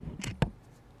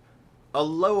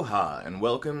Aloha and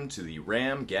welcome to the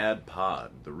Ram Gad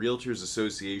Pod, the Realtors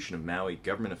Association of Maui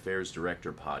Government Affairs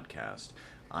Director podcast.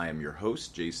 I am your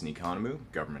host, Jason Economou,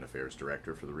 Government Affairs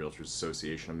Director for the Realtors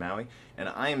Association of Maui, and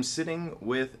I am sitting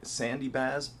with Sandy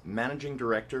Baz, Managing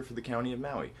Director for the County of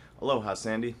Maui. Aloha,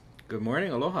 Sandy. Good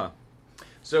morning, aloha.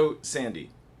 So,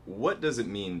 Sandy, what does it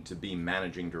mean to be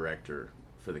Managing Director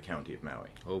for the County of Maui?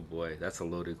 Oh boy, that's a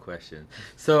loaded question.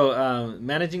 So,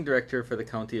 Managing Director for the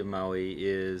County of Maui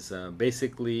is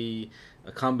basically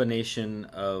a combination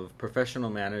of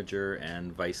professional manager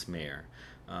and vice mayor.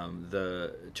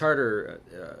 The charter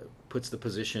puts the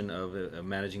position of a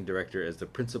managing director as the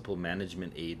principal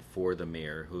management aide for the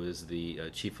mayor, who is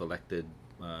the chief elected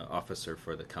officer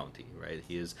for the county, right?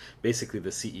 He is basically the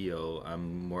CEO.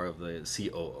 I'm more of the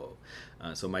COO.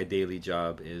 So my daily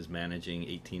job is managing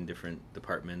 18 different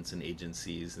departments and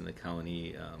agencies in the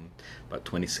county, about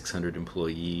 2,600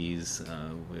 employees.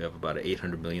 We have about an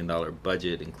 $800 million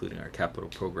budget, including our capital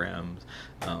programs.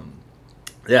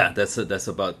 That's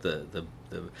about the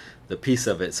piece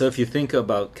of it. So if you think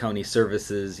about county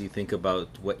services, you think about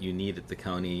what you need at the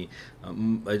county.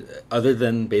 Other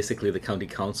than basically the county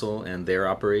council and their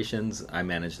operations, I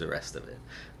manage the rest of it.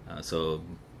 So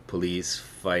police,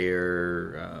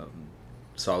 fire,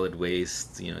 solid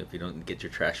waste. If you don't get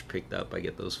your trash picked up, I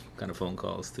get those kind of phone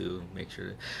calls to make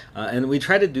sure. And we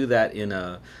try to do that in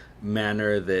a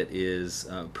manner that is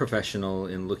professional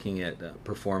in looking at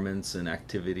performance and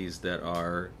activities that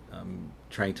are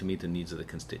trying to meet the needs of the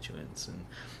constituents, and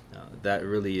that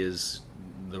really is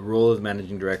the role of the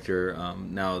managing director.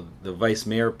 Now, the vice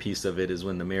mayor piece of it is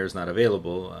when the mayor's not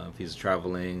available, if he's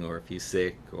traveling or if he's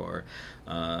sick or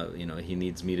he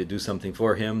needs me to do something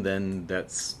for him. Then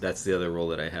that's the other role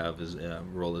that I have is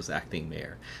role as acting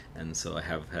mayor, and so I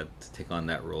have had to take on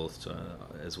that role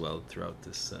as well throughout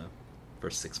this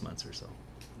first 6 months or so.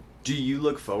 Do you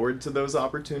look forward to those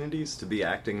opportunities to be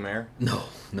acting mayor? No.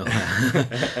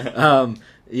 I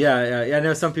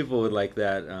know some people would like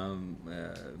that.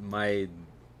 My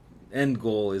end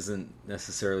goal isn't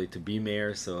necessarily to be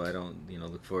mayor, so I don't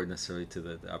look forward necessarily to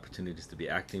the opportunities to be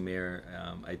acting mayor.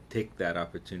 I take that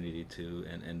opportunity to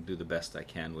and do the best I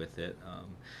can with it.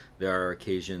 There are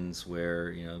occasions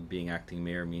where being acting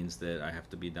mayor means that I have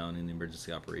to be down in the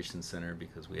emergency operations center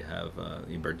because we have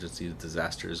emergency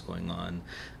disasters going on,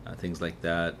 things like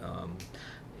that.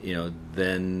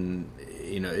 Then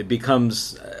it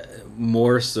becomes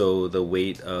more so the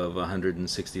weight of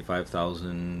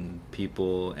 165,000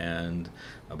 people and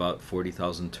about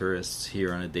 40,000 tourists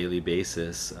here on a daily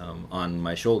basis on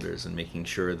my shoulders, and making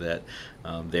sure that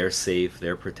they're safe,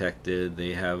 they're protected,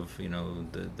 they have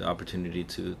the opportunity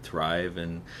to thrive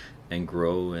and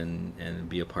grow and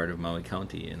be a part of Maui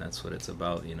County, and that's what it's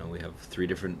about. We have we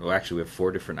have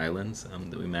 4 different islands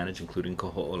that we manage, including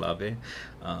Koho'olawe,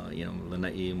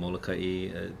 Lanai,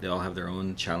 Molokai. They all have their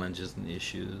own challenges and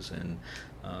issues, and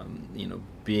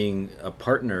being a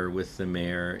partner with the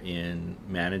mayor in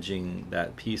managing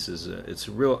that piece it's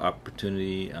a real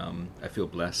opportunity. I feel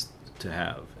blessed to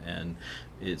have, and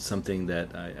it's something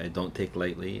that I don't take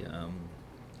lightly,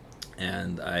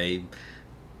 and I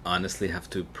honestly have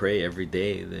to pray every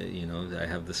day that I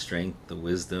have the strength, the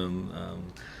wisdom,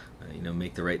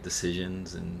 make the right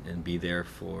decisions and be there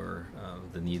for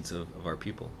the needs of our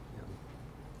people.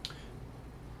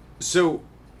 So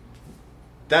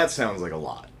that sounds like a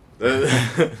lot.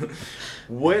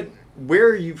 Where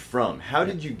are you from? How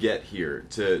did you get here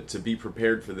to be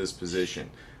prepared for this position?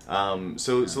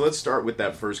 So let's start with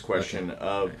that first question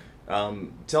of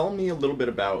tell me a little bit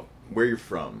about where you're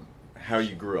from, how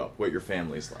you grew up, what your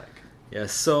family's like. Yeah,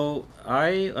 so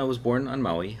I was born on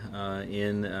Maui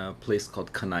in a place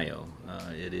called Kanaio.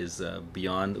 It is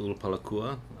beyond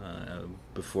Ulupalakua,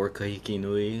 before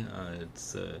Kahikinui.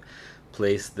 It's a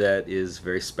place that is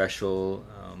very special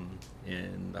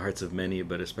in the hearts of many,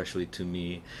 but especially to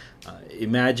me.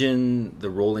 Imagine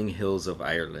the rolling hills of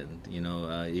Ireland.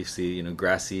 You see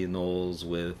grassy knolls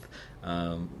with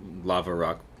lava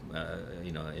rock,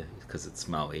 because it's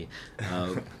Maui,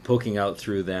 poking out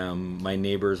through them. My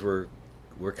neighbors were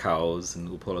cows in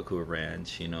Upolakua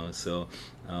Ranch, so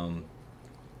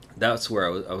that's where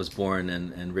I was born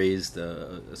and raised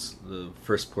the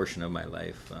first portion of my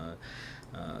life.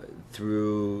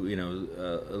 Through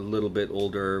a little bit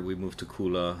older, we moved to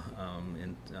Kula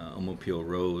in Omopio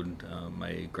Road.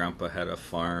 My grandpa had a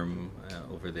farm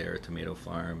over there, a tomato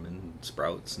farm and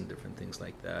sprouts and different things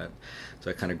like that. So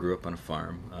I kind of grew up on a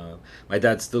farm. My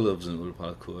dad still lives in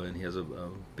Ulupalakua, and he has a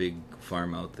big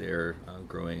farm out there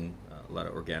growing a lot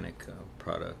of organic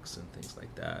products and things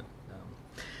like that.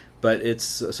 but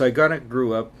so I kind of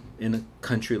grew up in a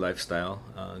country lifestyle,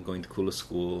 going to Kula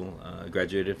School,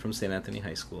 graduated from St. Anthony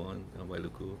High School in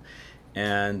Wailuku.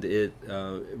 And it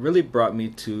really brought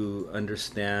me to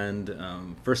understand,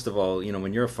 first of all,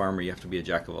 when you're a farmer, you have to be a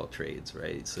jack of all trades,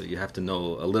 right? So you have to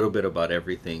know a little bit about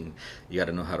everything. You got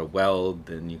to know how to weld,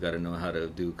 and you got to know how to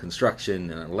do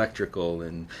construction and electrical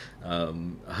and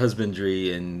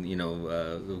husbandry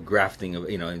and, grafting of,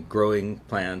 and growing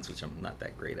plants, which I'm not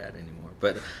that great at anymore.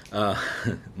 But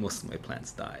most of my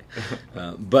plants die.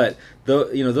 But,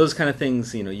 those kind of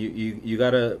things, you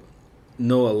got to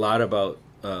know a lot about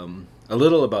a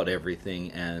little about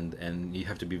everything, and you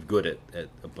have to be good at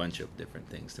a bunch of different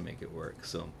things to make it work.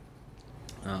 So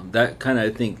that kind of, I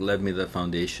think, led me to the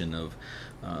foundation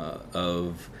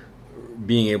of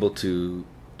being able to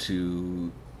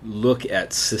look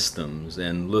at systems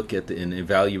and look at and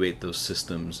evaluate those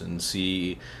systems and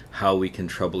see how we can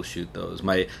troubleshoot those.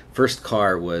 My first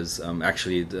car was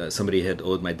actually somebody had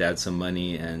owed my dad some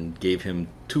money and gave him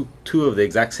two of the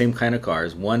exact same kind of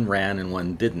cars. One ran and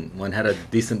one didn't. One had a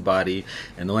decent body,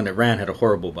 and the one that ran had a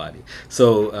horrible body.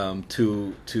 So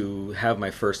to have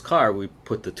my first car, we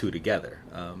put the two together,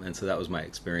 and so that was my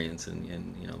experience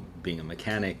in being a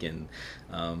mechanic and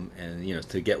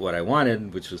to get what I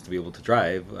wanted, which was to be able to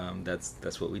drive.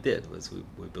 That's what we did, was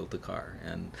we built a car.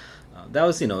 And that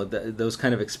was those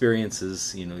kind of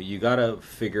experiences. You gotta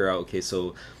figure out, okay,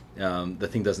 so the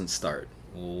thing doesn't start.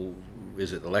 Well,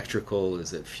 is it electrical?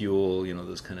 Is it fuel?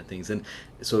 Those kind of things. And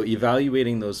so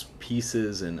evaluating those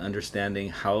pieces and understanding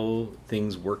how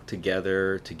things work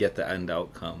together to get the end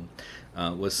outcome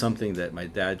was something that my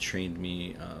dad trained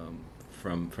me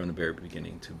from the very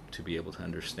beginning to be able to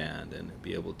understand and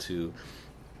be able to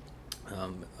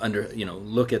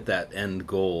look at that end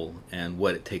goal and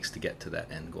what it takes to get to that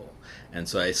end goal. And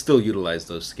so I still utilize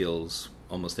those skills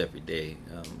almost every day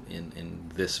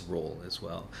in this role as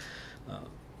well.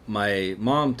 My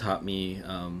mom taught me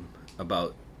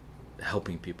about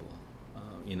helping people.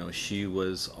 She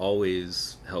was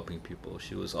always helping people.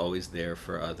 She was always there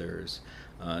for others,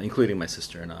 including my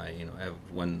sister and I. I have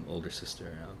one older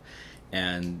sister.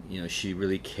 And she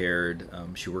really cared.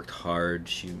 She worked hard.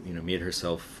 She made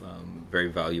herself very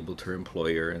valuable to her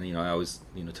employer. And I always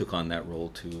took on that role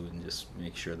too, and just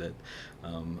make sure that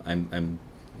I'm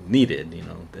needed.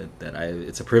 That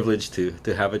it's a privilege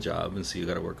to have a job, and so you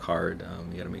got to work hard.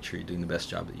 You got to make sure you're doing the best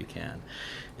job that you can.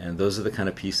 And those are the kind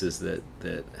of pieces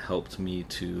that helped me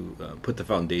to put the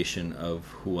foundation of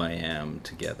who I am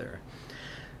together.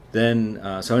 Then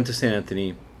so I went to St.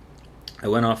 Anthony. I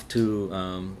went off to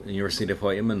the University of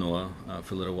Hawaii in Manoa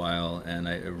for a little while, and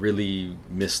I really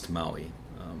missed Maui.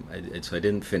 So I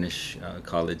didn't finish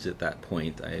college at that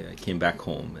point. I came back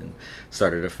home and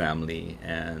started a family,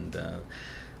 and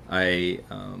I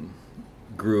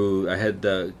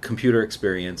had computer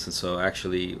experience, and so I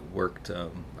actually worked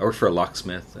for a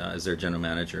locksmith as their general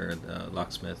manager,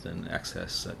 locksmith and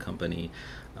access company,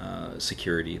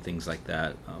 security, things like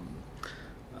that.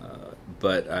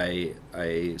 But I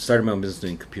started my own business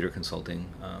doing computer consulting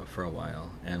for a while,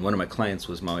 and one of my clients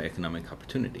was Maui Economic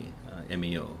Opportunity,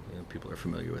 MEO. People are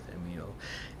familiar with MEO,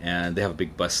 and they have a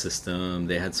big bus system.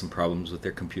 They had some problems with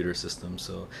their computer system,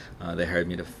 so they hired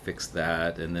me to fix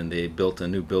that. And then they built a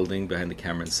new building behind the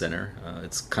Cameron Center.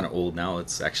 It's kind of old now.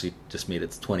 It's actually just made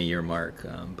its 20-year mark,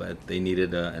 but they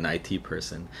needed an IT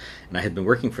person, and I had been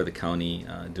working for the county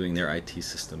doing their IT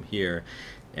system here,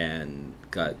 and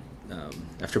got.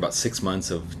 After about 6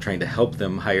 months of trying to help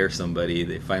them hire somebody,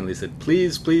 they finally said,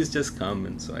 please just come.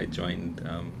 And so I joined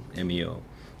MEO,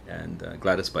 and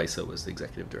Gladys Baisa was the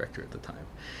executive director at the time.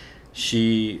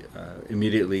 She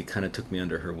immediately kind of took me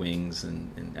under her wings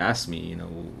and asked me,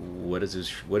 what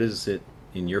is it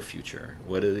in your future?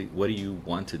 What do you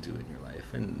want to do in your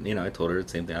life? And I told her the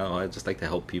same thing. I just like to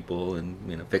help people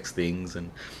and fix things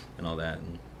and all that.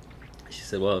 And she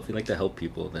said, well, if you like to help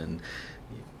people, then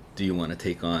do you want to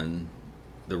take on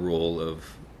the role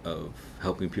of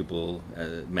helping people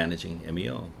managing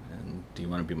MEO? And do you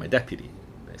want to be my deputy?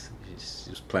 I said, she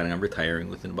was planning on retiring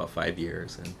within about 5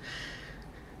 years, and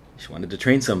she wanted to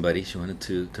train somebody. She wanted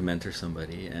to mentor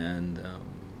somebody and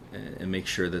make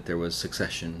sure that there was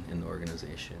succession in the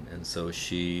organization. And so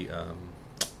she,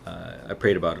 I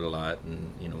prayed about it a lot,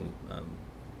 and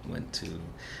went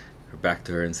back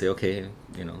to her and say, okay,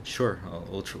 sure,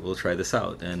 we'll try this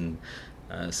out. And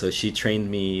so she trained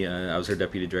me. I was her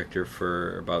deputy director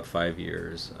for about 5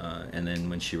 years, and then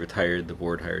when she retired, the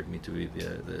board hired me to be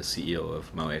the CEO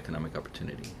of Maui Economic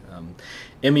Opportunity.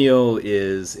 MEO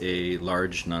is a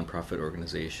large nonprofit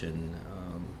organization,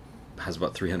 has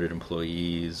about 300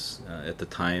 employees. At the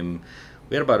time,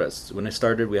 we had when I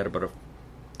started, we had about a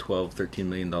 $12-13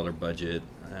 million budget.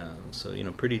 So,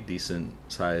 pretty decent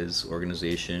size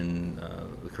organization.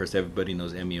 Of course, everybody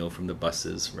knows MEO from the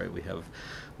buses, right?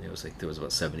 There was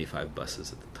about 75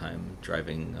 buses at the time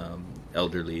driving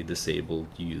elderly, disabled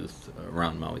youth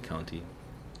around Maui County.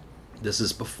 This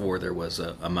is before there was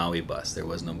a Maui bus. There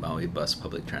was no Maui bus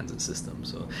public transit system.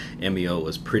 So MEO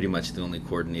was pretty much the only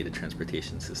coordinated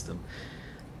transportation system.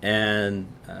 And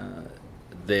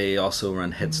they also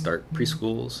run Head Start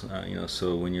preschools.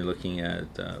 So when you're looking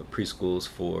at preschools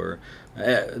for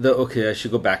I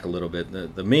should go back a little bit.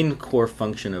 The main core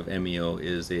function of MEO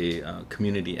is a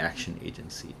community action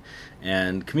agency,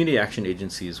 and community action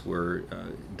agencies were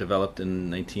developed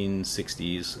in the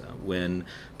 1960s when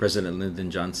President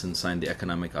Lyndon Johnson signed the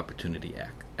Economic Opportunity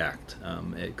Act.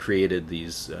 It created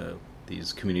these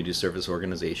community service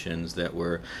organizations that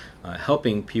were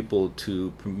helping people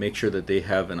to make sure that they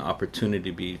have an opportunity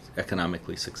to be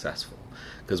economically successful.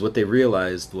 Because what they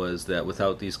realized was that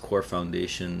without these core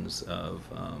foundations of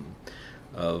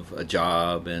a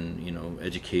job and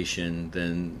education,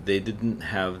 then they didn't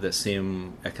have the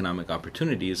same economic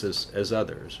opportunities as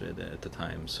others at the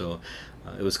time. So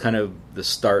it was kind of the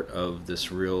start of this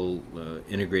real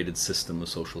integrated system of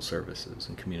social services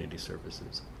and community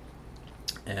services.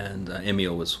 And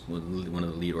MEO was one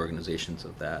of the lead organizations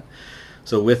of that.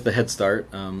 So with the Head Start,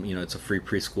 it's a free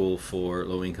preschool for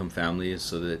low-income families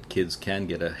so that kids can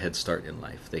get a head start in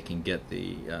life. They can get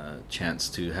the chance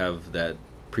to have that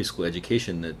preschool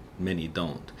education that many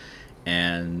don't.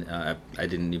 And I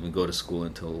didn't even go to school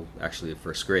until actually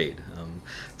first grade.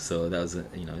 So that was,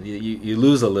 you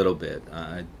lose a little bit.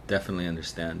 I definitely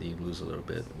understand that you lose a little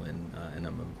bit and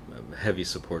I'm a heavy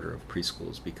supporter of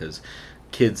preschools because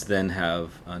kids then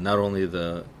have not only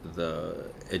the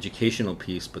educational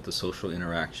piece, but the social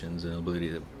interactions and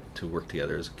ability to work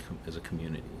together as a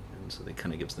community. And so it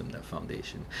kind of gives them that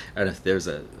foundation. And if there's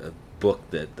a book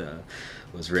that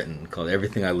was written called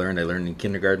Everything I Learned in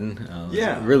Kindergarten.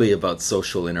 Really about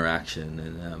social interaction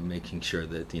and making sure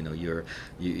that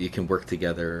you can work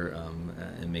together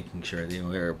and making sure that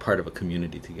you're a part of a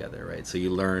community together, right? So you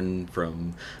learn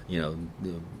from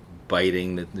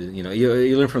biting,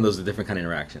 you learn from those different kind of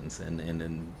interactions, and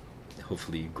then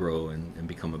hopefully grow and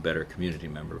become a better community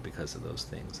member because of those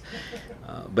things.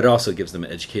 But it also gives them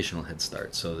an educational head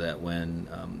start so that when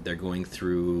they're going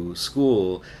through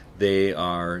school, they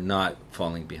are not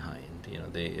falling behind.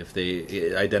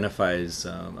 It identifies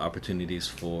opportunities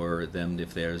for them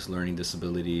if there's learning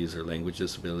disabilities or language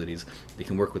disabilities, they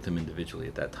can work with them individually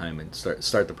at that time and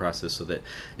start the process so that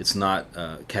it's not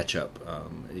catch up,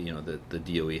 that the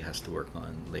DOE has to work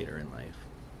on later in life.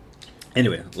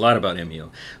 Anyway, a lot about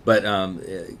MEO, but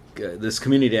this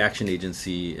community action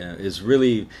agency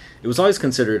it was always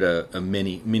considered a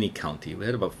mini county. We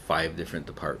had about 5 different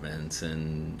departments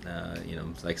and,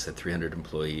 like I said, 300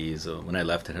 employees. When I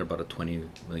left, it had about a $20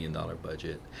 million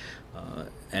budget.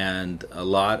 And a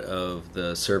lot of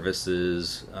the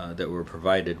services that were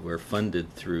provided were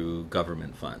funded through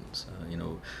government funds.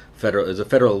 It's a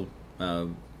federal,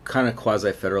 kind of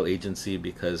quasi-federal agency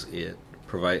because it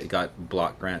got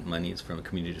block grant monies from a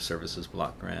community services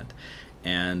block grant,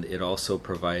 and it also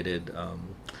provided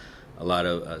a lot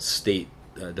of state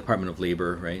Department of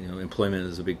Labor, right? Employment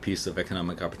is a big piece of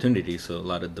economic opportunity, so a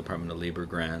lot of Department of Labor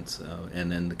grants,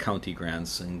 and then the county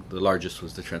grants, and the largest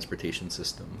was the transportation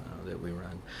system that we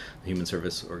run, the Human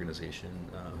Service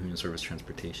Organization, Human Service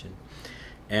Transportation,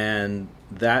 and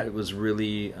that was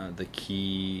really the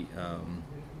key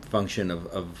function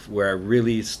of where I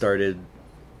really started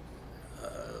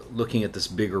looking at this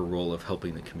bigger role of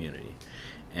helping the community.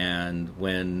 And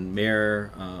when Mayor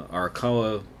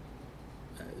Arakawa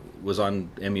was on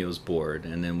MEO's board,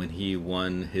 and then when he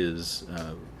won his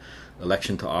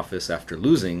election to office after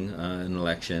losing an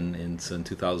election in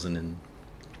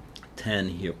 2010,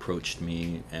 he approached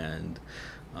me and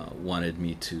wanted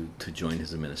me to join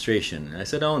his administration. And I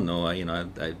said, "Oh no, I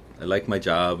like my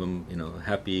job. I'm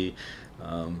happy.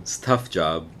 It's a tough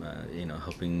job,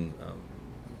 helping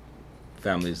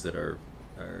families that are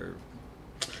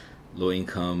low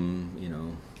income,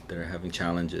 that are having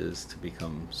challenges to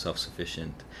become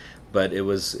self-sufficient." But it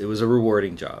was a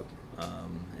rewarding job.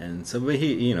 And so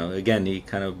he, again, he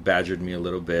kind of badgered me a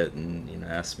little bit and,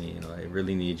 asked me, I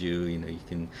really need you, you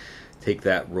can take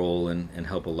that role and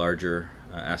help a larger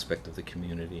aspect of the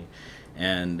community.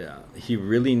 And he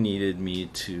really needed me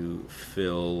to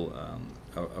fill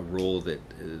a role that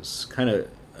is kind of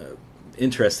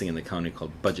interesting in the county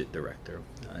called budget director.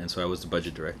 And so I was the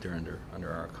budget director under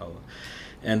Arakawa.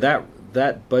 And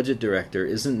that budget director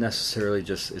isn't necessarily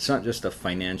it's not just a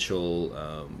financial,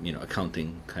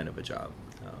 accounting kind of a job.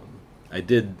 I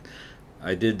did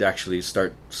I did actually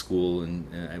start school,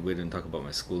 and we didn't talk about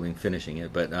my schooling, finishing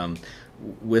it, but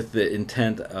with the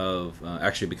intent of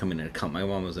actually becoming an accountant. My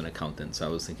mom was an accountant, so I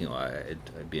was thinking, I'd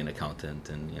be an accountant,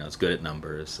 and it's good at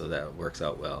numbers, so that works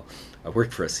out well. I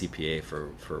worked for a CPA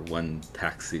for one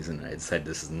tax season, and I decided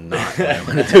this is not what I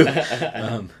want to do.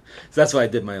 So that's why I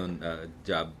did my own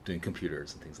job doing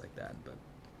computers and things like that. But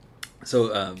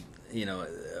so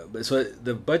so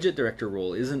the budget director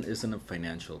role isn't a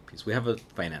financial piece. We have a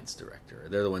finance director.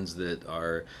 They're the ones that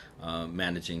are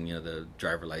managing the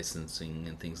driver licensing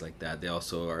and things like that. They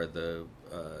also are the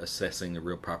assessing the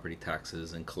real property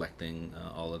taxes and collecting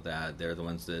all of that. They're the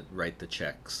ones that write the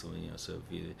checks. So, so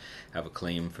if you have a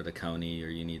claim for the county or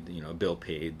you need a bill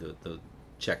paid, the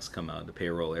checks come out, the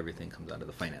payroll, everything comes out of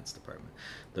the finance department.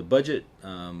 The budget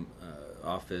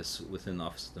office within the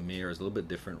office of the mayor is a little bit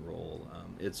different role.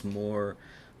 It's more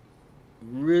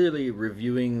really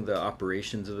reviewing the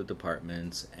operations of the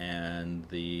departments and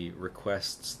the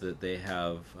requests that they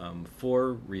have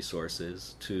for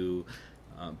resources to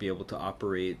be able to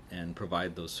operate and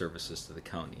provide those services to the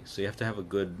county. So you have to have a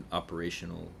good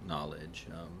operational knowledge.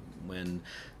 When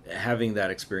having that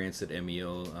experience at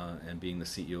MEO and being the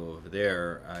CEO over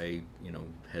there, I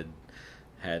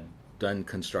had done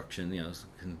construction,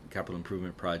 capital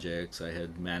improvement projects. I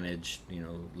had managed,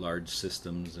 large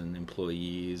systems and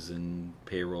employees and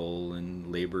payroll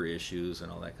and labor issues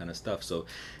and all that kind of stuff. So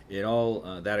it all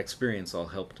that experience all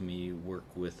helped me work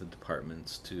with the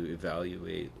departments to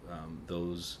evaluate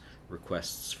those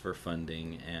requests for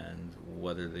funding and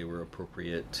whether they were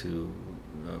appropriate to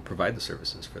provide the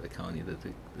services for the county that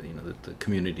the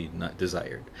community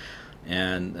desired.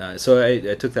 And so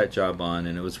I took that job on,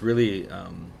 and it was really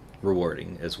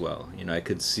rewarding as well. I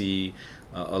could see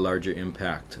a larger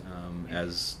impact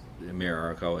as Mayor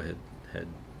Arakawa had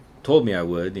told me I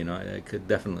would. I could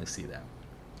definitely see that.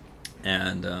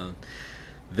 And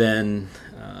then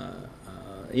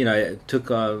I took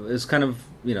it was kind of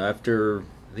after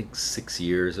I think 6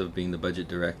 years of being the budget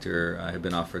director, I had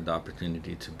been offered the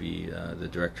opportunity to be the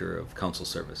director of council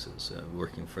services,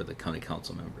 working for the county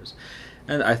council members.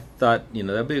 And I thought,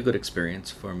 that'd be a good experience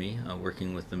for me,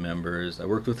 working with the members. I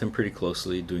worked with them pretty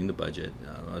closely doing the budget.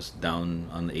 I was down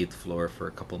on the 8th floor for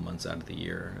a couple months out of the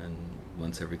year, and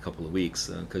once every couple of weeks,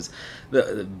 because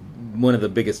one of the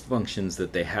biggest functions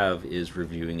that they have is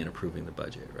reviewing and approving the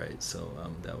budget, right? So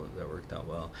that worked out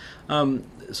well.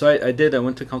 So I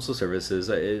went to council services.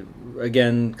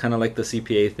 Again, kind of like the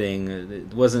CPA thing,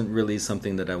 it wasn't really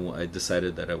something that I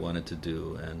decided that I wanted to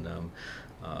do,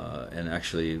 and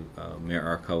actually Mayor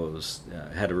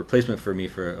Arakawa had a replacement for me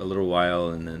for a little while,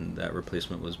 and then that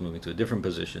replacement was moving to a different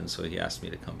position, so he asked me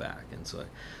to come back, and so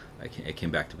I came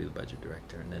back to be the budget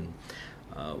director. And then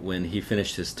when he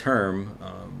finished his term,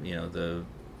 the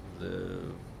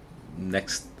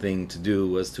next thing to do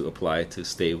was to apply to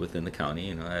stay within the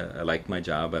county. I like my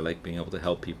job. I like being able to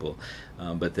help people,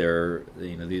 but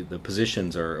the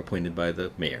positions are appointed by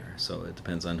the mayor. So it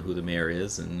depends on who the mayor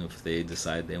is, and if they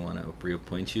decide they want to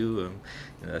reappoint you,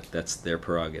 that's their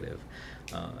prerogative.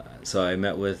 So I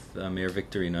met with Mayor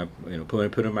Victorino.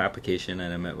 Put in my application,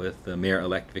 and I met with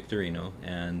Mayor-elect Victorino,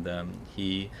 and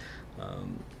he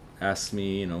asked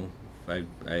me. I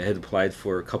had applied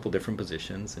for a couple different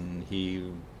positions, and he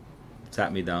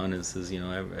sat me down and says,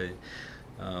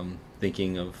 I'm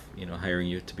thinking of hiring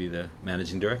you to be the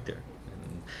managing director.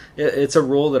 And it's a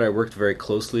role that I worked very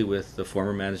closely with the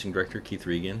former managing director, Keith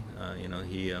Regan.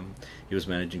 He was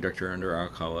managing director under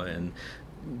Arakawa, and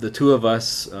the two of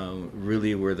us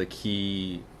really were the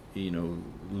key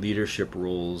leadership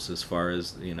roles as far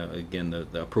as again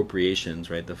the appropriations,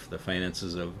 right, the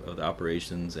finances of the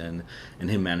operations, and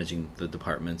him managing the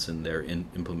departments and their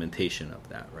implementation of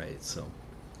that, right? So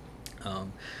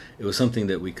it was something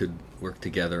that we could work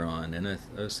together on, and I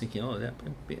was thinking, that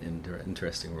might be an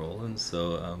interesting role. And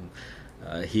so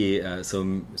so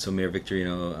Mayor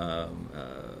Victorino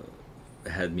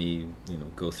had me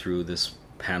go through this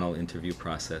panel interview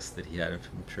process that he had. I'm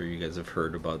sure you guys have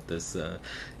heard about this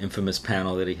infamous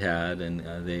panel that he had,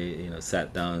 and they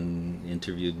sat down,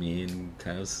 interviewed me, and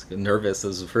kind of was nervous. It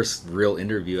was the first real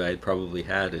interview I had probably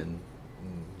had in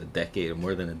a decade, or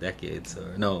more than a decade.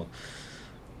 So no,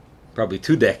 probably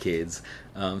 2 decades.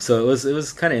 So it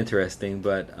was kind of interesting,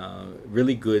 but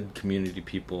really good community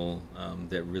people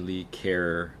that really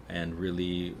care and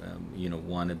really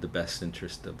wanted the best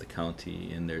interest of the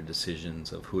county in their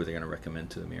decisions of who they're going to recommend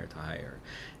to the mayor to hire.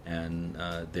 And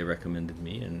they recommended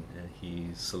me, and he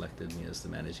selected me as the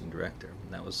managing director.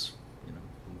 And that was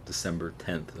December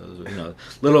 10th. It was, a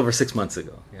little over 6 months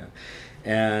ago. Yeah,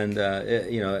 and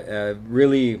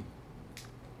really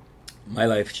my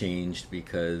life changed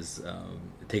because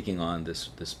taking on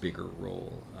this bigger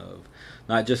role of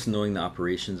not just knowing the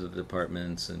operations of the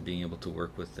departments and being able to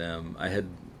work with them. I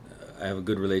have a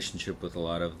good relationship with a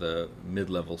lot of the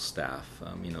mid-level staff.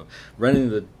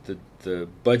 Running the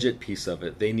budget piece of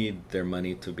it, they need their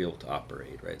money to be able to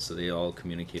operate, right? So they all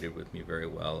communicated with me very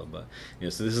well about,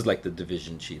 so this is like the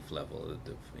division chief level,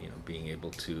 being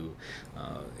able to,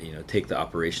 take the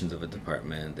operations of a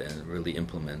department and really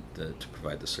implement to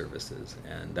provide the services.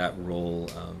 And that role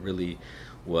really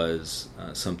was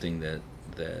something that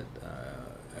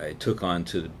I took on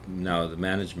to now the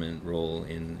management role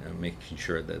in making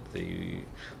sure that the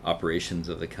operations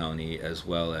of the county, as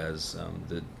well as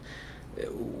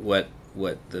what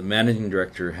the managing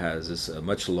director has, is a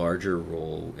much larger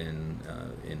role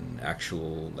in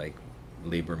actual like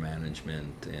labor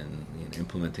management and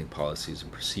implementing policies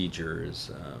and procedures,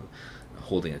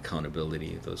 holding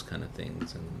accountability, those kind of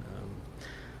things. And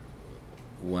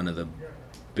one of the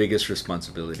biggest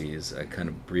responsibilities I kind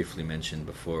of briefly mentioned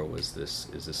before was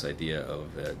this idea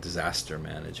of disaster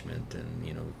management,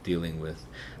 and dealing with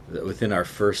within our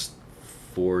first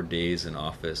 4 days in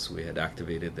office, we had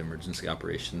activated the Emergency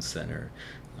Operations Center.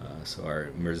 So our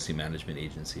emergency management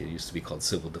agency, it used to be called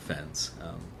Civil Defense,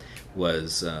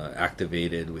 was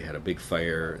activated. We had a big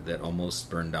fire that almost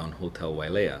burned down Hotel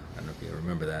Wailea. I don't know if you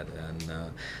remember that.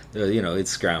 And it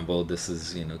scrambled. This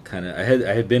is kind of I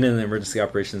had been in the Emergency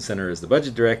Operations Center as the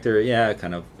budget director. Yeah,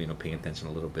 kind of paying attention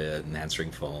a little bit and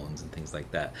answering phones and things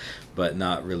like that, but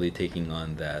not really taking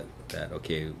on that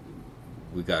okay.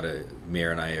 We got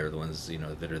Mayor and I are the ones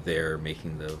that are there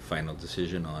making the final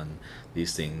decision on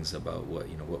these things about what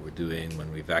we're doing,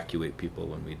 when we evacuate people,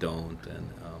 when we don't, and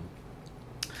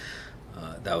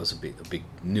that was a big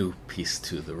new piece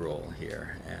to the role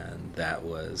here, and that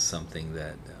was something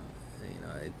that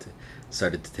I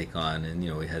started to take on, and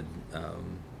we had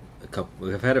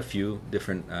we have had a few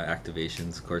different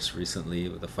activations, of course, recently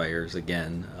with the fires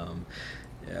again.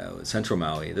 Central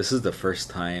Maui. This is the first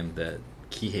time that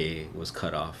Kihei was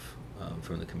cut off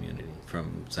from the community,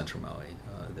 from Central Maui.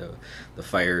 The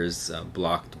fires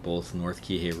blocked both North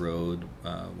Kihei Road,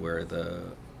 where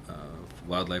the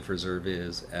Wildlife Reserve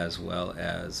is, as well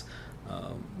as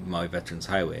Maui Veterans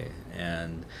Highway,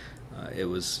 and it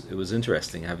was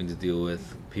interesting having to deal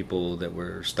with people that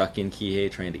were stuck in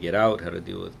Kihei trying to get out, how to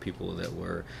deal with people that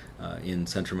were in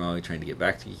Central Maui trying to get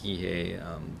back to Kihei,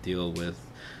 deal with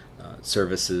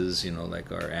services,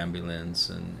 like our ambulance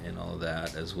and all of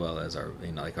that, as well as our,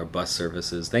 like our bus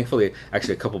services. Thankfully,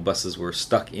 actually, a couple buses were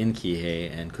stuck in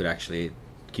Kihei and could actually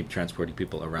keep transporting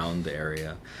people around the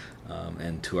area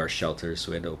and to our shelters.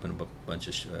 So we had to open up a bunch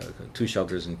of 2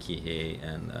 shelters in Kihei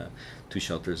and 2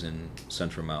 shelters in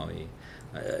Central Maui.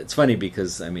 It's funny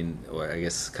because, I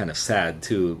guess kind of sad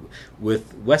too,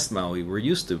 with West Maui, we're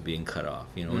used to being cut off.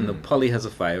 When the Pali has a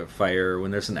fire,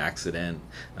 when there's an accident,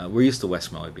 we're used to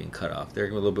West Maui being cut off. They're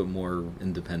a little bit more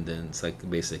independent. It's like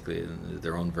basically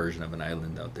their own version of an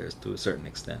island out there to a certain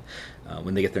extent.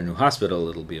 When they get their new hospital,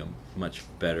 it'll be a much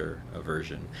better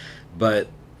version. But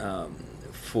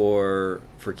for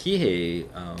Kihei,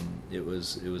 it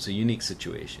was a unique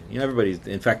situation. Everybody.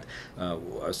 In fact, I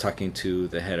was talking to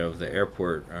the head of the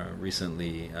airport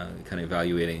recently, kind of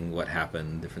evaluating what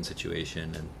happened, different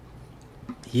situation, and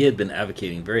he had been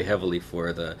advocating very heavily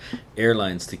for the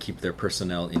airlines to keep their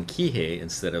personnel in Kihei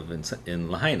instead of in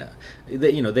Lahaina.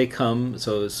 They come.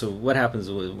 So what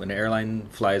happens when an airline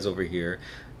flies over here?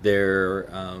 They're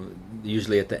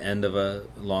usually at the end of a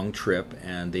long trip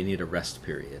and they need a rest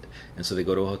period. And so they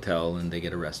go to a hotel and they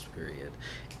get a rest period.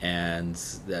 And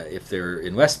if they're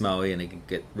in West Maui and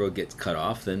road gets cut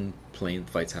off, then plane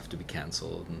flights have to be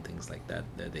canceled and things like that.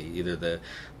 They either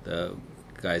the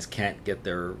pilots can't get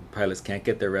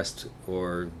their rest,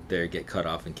 or they get cut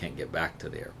off and can't get back to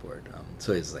the airport.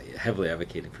 So he's like heavily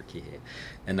advocating for Kihei,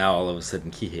 and now all of a sudden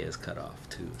Kihei is cut off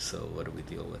too. So what do we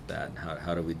deal with that?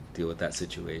 How do we deal with that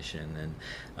situation?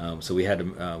 And so we had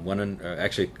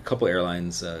actually a couple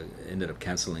airlines ended up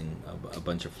canceling a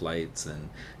bunch of flights, and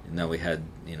now we had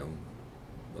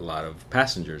a lot of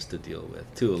passengers to deal with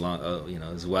too,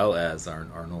 as well as our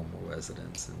normal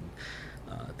residents and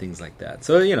things like that.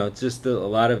 So just a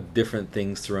lot of different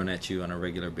things thrown at you on a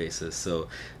regular basis. So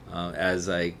as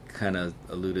I kind of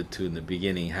alluded to in the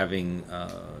beginning, having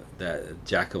that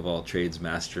jack of all trades,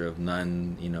 master of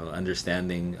none,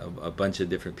 understanding a bunch of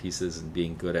different pieces and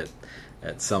being good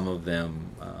at some of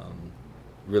them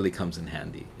really comes in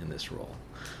handy in this role.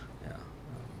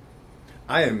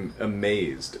 I am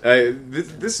amazed.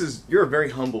 You're a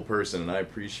very humble person, and I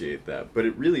appreciate that. But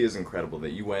it really is incredible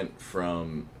that you went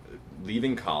from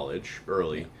leaving college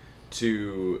early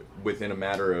to, within a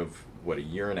matter of what, a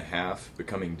year and a half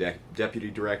becoming deputy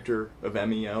director of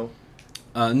MEO?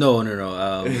 No.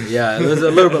 Yeah, it was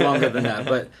a little bit longer than that,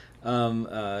 but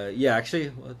yeah,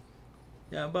 actually,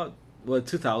 about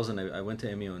 2000. I went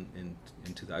to MEO in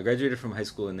 2000. I graduated from high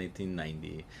school in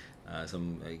 1990. So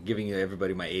I'm giving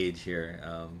everybody my age here.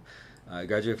 I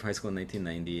graduated from high school in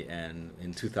 1990, and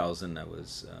in 2000 I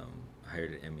was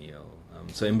hired at MEO.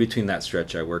 So in between that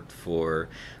stretch, I worked for,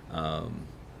 I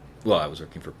was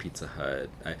working for Pizza Hut.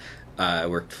 I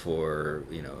worked for,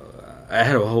 I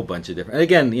had a whole bunch of different,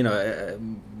 again,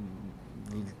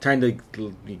 trying to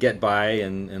get by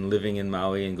and living in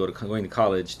Maui and going to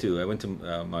college too. I went to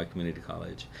Maui Community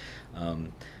College.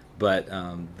 But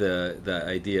the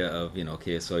idea of,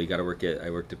 so you got to I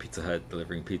worked at Pizza Hut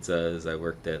delivering pizzas. I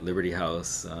worked at Liberty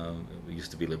House. It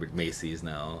used to be Macy's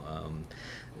now.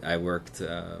 I worked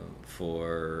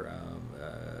for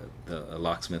a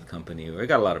locksmith company. I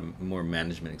got a lot of more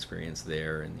management experience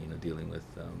there, and dealing with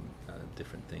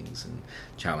different things and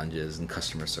challenges and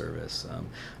customer service.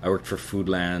 I worked for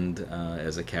Foodland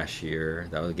as a cashier.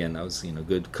 That was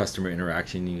good customer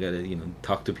interaction. You got to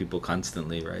talk to people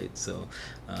constantly, right? So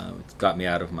it got me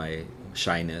out of my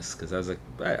shyness, because I was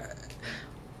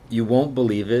you won't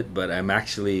believe it, but I'm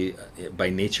actually by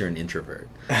nature an introvert.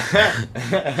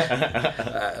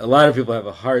 A lot of people have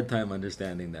a hard time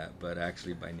understanding that, but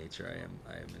actually by nature I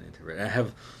am an introvert. And I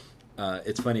have.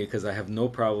 It's funny because I have no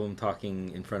problem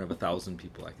talking in front of 1,000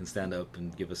 people. I can stand up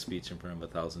and give a speech in front of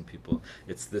 1,000 people.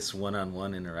 It's this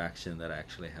one-on-one interaction that I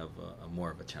actually have a more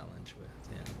of a challenge with.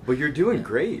 Yeah. But you're doing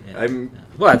great. Yeah.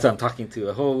 Well, I'm talking to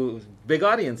a whole big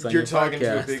audience on your podcast. You're talking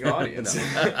to a big audience.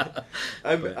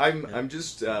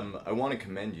 I want to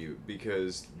commend you,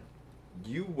 because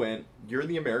you're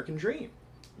the American dream.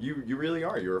 You really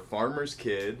are. You're a farmer's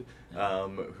kid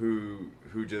who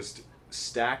just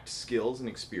stacked skills and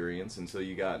experience, and so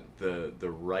you got the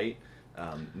right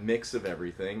mix of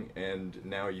everything, and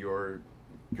now you're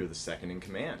the second in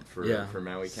command for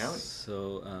Maui County.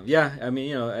 So I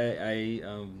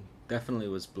definitely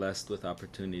was blessed with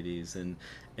opportunities, and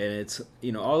it's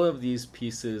all of these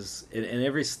pieces, and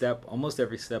almost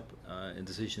every step and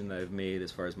decision that I've made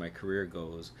as far as my career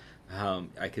goes,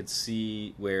 I could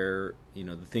see where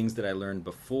the things that I learned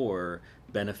before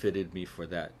benefited me for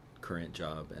that current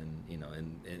job, and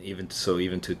even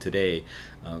to today,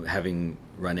 having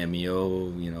run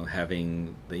MEO,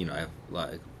 having I have a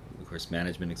lot, of course,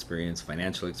 management experience,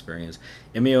 financial experience.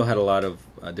 MEO had a lot of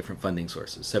different funding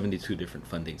sources, 72 different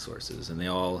funding sources, and they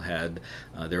all had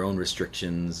their own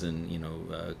restrictions and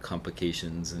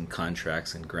complications and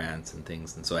contracts and grants and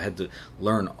things, and so I had to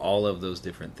learn all of those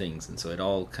different things, and so it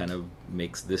all kind of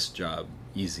makes this job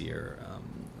easier.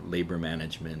 Labor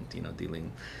management,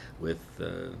 dealing with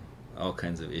all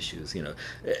kinds of issues.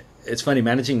 It's funny,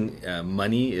 managing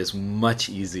money is much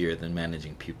easier than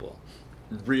managing people.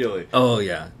 Really? Oh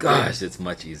yeah, gosh, it's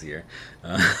much easier.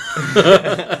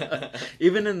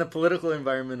 Even in the political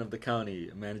environment of the county,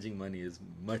 managing money is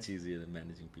much easier than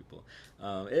managing people.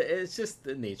 It's just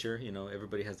the nature,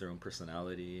 everybody has their own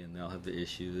personality, and they all have the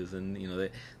issues, and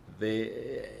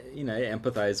they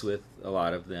empathize with a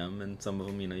lot of them, and some of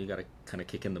them, you got to kind of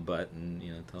kick in the butt and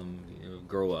tell them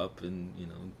grow up, and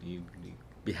you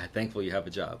be thankful you have a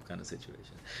job kind of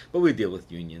situation. But we deal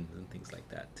with unions and things like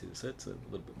that too, so it's a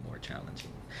little bit more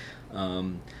challenging.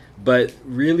 But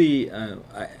really,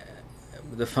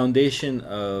 the foundation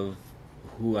of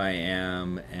who I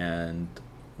am and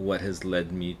what has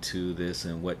led me to this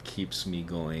and what keeps me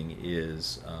going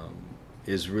is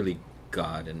really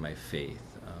God and my faith.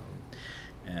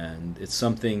 And it's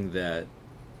something that,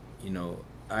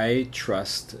 I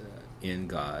trust in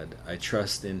God. I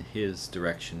trust in His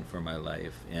direction for my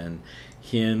life, and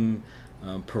Him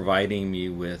providing me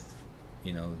with,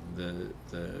 the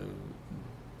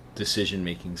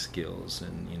decision-making skills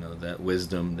and that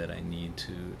wisdom that I need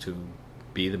to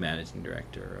be the managing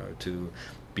director, or to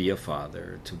be a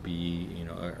father, to be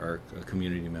a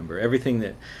community member. Everything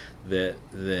that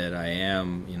I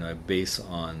am, I base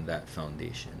on that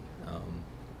foundation.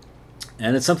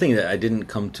 And it's something that I didn't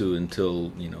come to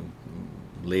until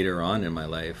later on in my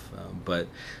life, but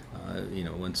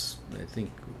once I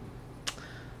think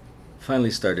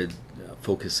finally started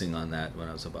focusing on that when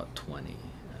I was about 20,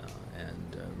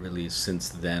 and really since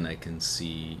then I can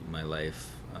see my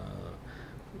life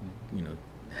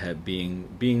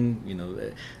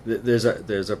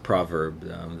there's a proverb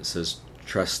that says,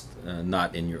 trust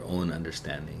not in your own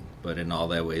understanding, but in all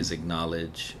thy ways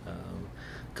acknowledge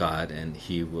God, and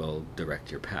He will direct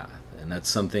your path. And that's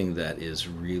something that is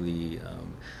really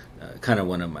kind of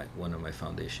one of my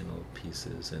foundational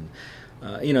pieces. And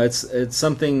it's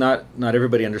something not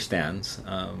everybody understands,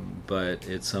 but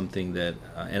it's something that,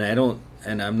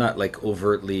 and I'm not like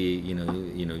overtly,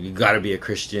 you got to be a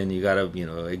Christian, you got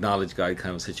to, acknowledge God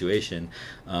kind of situation,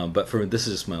 but this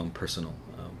is just my own personal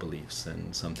beliefs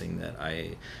and something that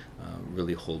I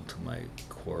really hold to my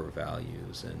core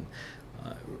values, and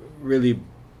really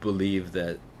believe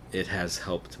that it has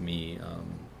helped me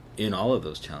in all of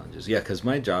those challenges. Yeah, because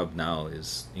my job now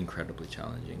is incredibly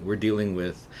challenging. We're dealing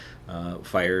with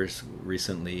fires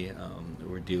recently.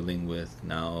 We're dealing with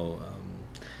now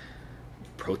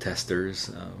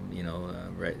protesters.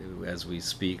 Right as we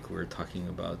speak, we're talking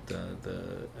about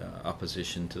the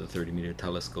opposition to the 30-meter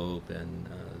telescope and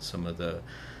some of the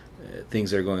things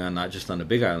that are going on, not just on the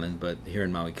Big Island, but here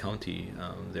in Maui County.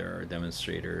 There are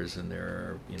demonstrators, and there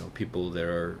are people that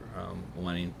are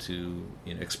wanting to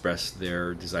express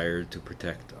their desire to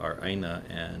protect our Aina,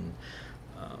 and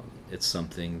it's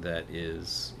something that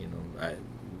is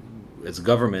as a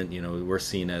government, we're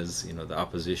seen as the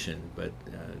opposition, but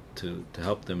to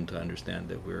help them to understand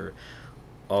that we're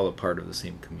all a part of the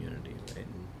same community, right?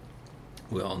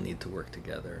 We all need to work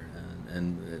together,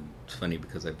 and it's funny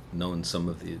because I've known some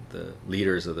of the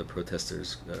leaders of the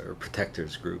protesters or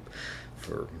protectors group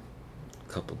for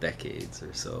a couple decades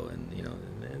or so, and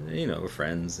we're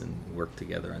friends and work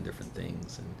together on different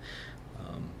things, and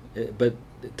but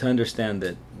to understand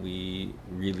that we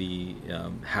really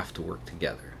have to work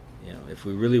together. If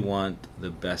we really want the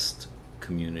best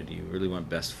community, we really want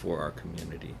best for our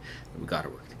community, we got to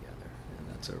work together, and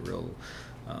that's a real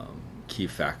key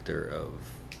factor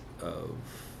of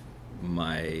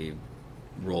my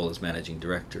role as managing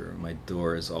director. My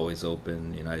door is always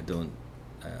open.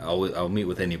 I'll meet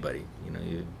with anybody.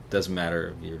 It doesn't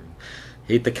matter if you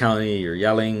hate the county, you're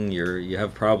yelling, you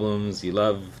have problems, you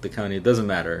love the county. It doesn't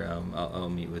matter. I'll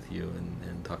meet with you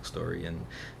and talk story and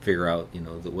figure out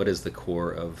what is the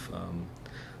core of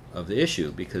the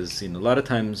issue, because a lot of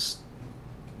times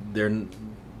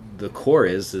the core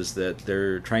is that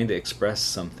they're trying to express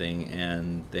something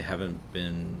and they haven't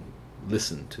been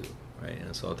listened to, right?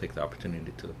 And so I'll take the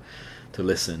opportunity to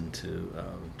listen, to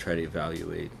try to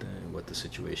evaluate what the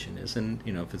situation is, and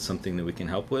if it's something that we can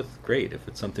help with, great. If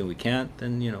it's something we can't,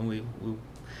 then we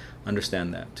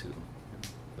understand that too.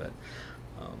 But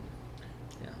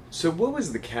yeah. So what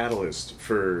was the catalyst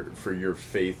for your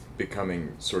faith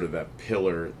becoming sort of that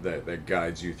pillar that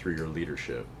guides you through your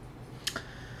leadership?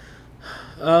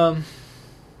 I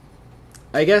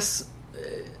guess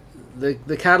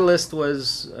the catalyst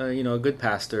was a good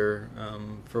pastor,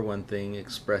 for one thing,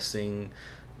 expressing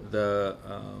the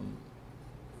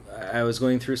I was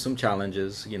going through some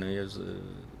challenges. It was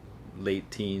late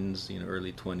teens,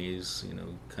 early 20s,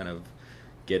 kind of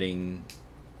getting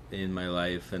in my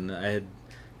life, and I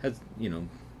had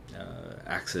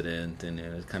accident, and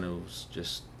it kind of was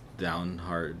just down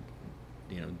hard,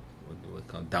 what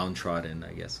called downtrodden,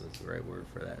 I guess is the right word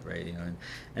for that, right?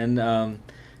 And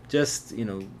just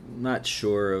not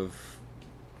sure of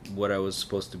what I was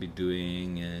supposed to be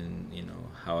doing, and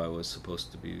how I was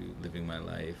supposed to be living my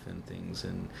life and things,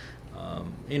 and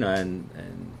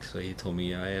and so he told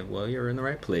me, well, you're in the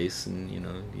right place, and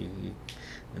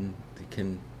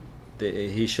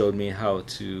he showed me how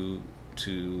to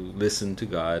listen to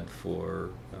God for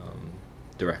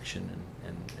direction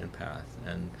and path,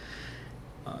 and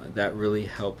that really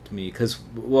helped me, because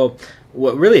what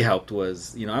really helped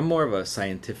was I'm more of a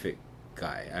scientific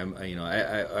guy. I'm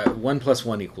I 1 +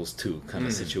 1 = 2 kind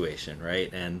of situation,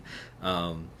 right? And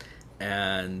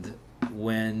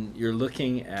when you're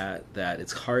looking at that,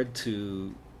 it's hard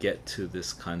to get to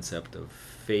this concept of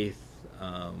faith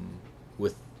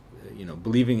with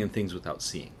believing in things without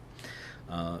seeing.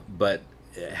 But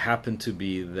it happened to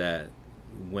be that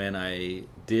when I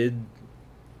did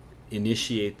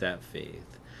initiate that faith,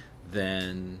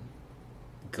 then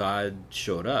God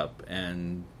showed up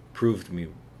and proved me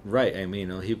right.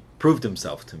 He proved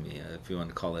himself to me, if you want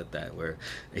to call it that, where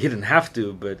he didn't have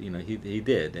to, but he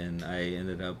did, and I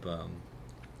ended up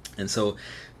and so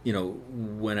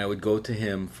when I would go to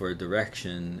him for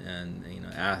direction and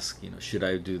ask, should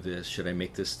I do this, should I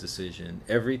make this decision,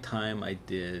 every time I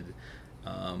did,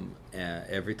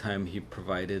 every time he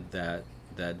provided that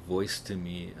voice to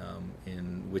me,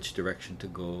 in which direction to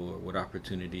go or what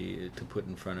opportunity to put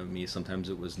in front of me. Sometimes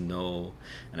it was no,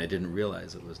 and I didn't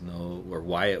realize it was no, or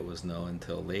why it was no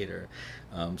until later.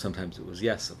 Sometimes it was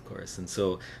yes, of course. And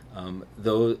so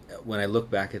though when I look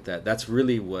back at that, that's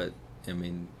really what I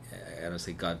don't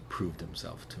say God proved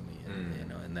himself to me,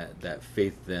 and, and that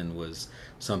faith then was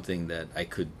something that I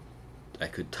could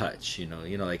touch,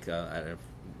 like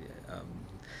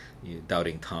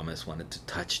Doubting Thomas wanted to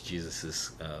touch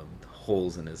Jesus's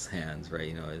holes in his hands,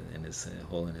 right? In his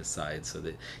hole in his side, so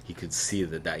that he could see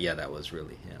that was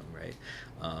really him, right?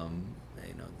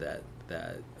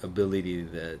 That ability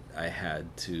that I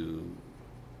had to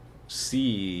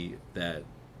see that,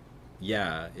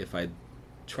 if I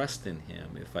trust in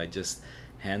him, if I just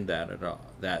hand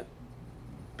that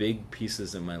big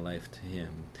pieces in my life to him,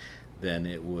 then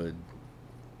it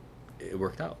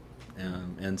worked out.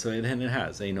 And so it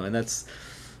has, and that's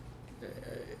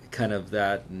kind of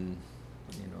that, and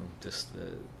just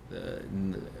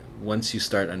the once you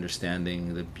start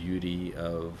understanding the beauty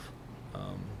of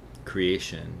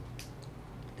creation,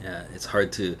 it's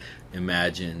hard to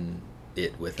imagine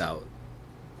it without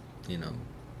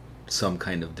some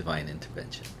kind of divine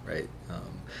intervention, right?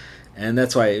 And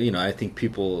that's why I think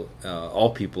people,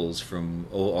 all peoples from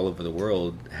all over the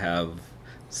world, have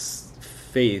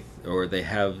faith, or they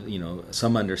have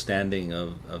some understanding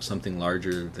of something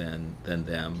larger than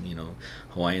them.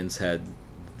 Hawaiians had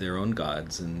their own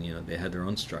gods, and they had their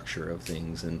own structure of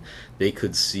things, and they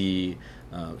could see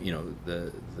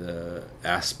the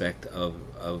aspect of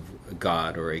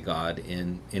God, or a God,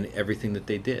 in everything that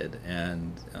they did,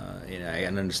 and I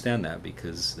understand that,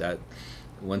 because that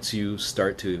once you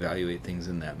start to evaluate things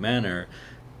in that manner,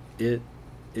 it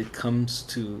comes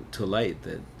to light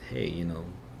that, hey,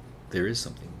 there is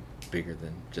something bigger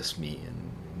than just me,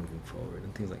 and moving forward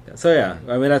and things like that. So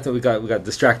I thought we got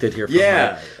distracted here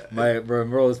from my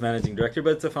role as managing director,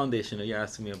 but it's a foundation. You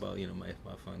asked me about my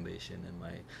foundation and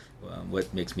my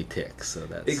what makes me tick. So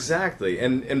that's exactly.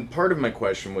 And part of my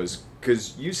question was,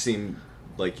 because you seem,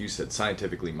 like you said,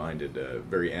 scientifically minded,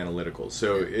 very analytical.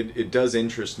 So it does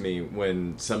interest me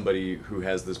when somebody who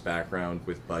has this background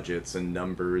with budgets and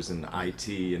numbers and IT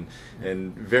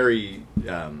and very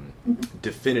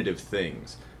definitive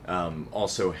things,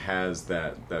 also has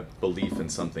that belief in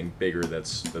something bigger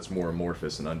that's more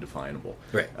amorphous and undefinable.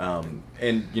 Right.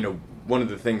 And one of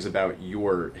the things about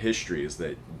your history is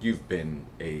that you've been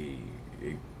a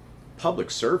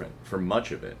public servant for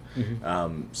much of it.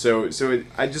 So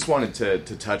I just wanted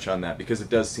to touch on that, because it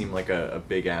does seem like a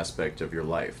big aspect of your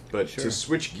life. But Sure. to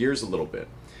switch gears a little bit,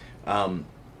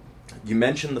 you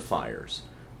mentioned the fires.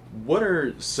 What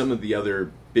are some of the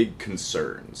other big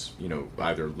concerns,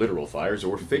 either literal fires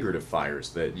or figurative fires,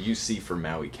 that you see for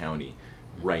Maui County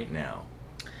right now?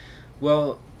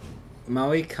 Well,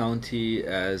 Maui County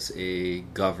as a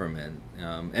government,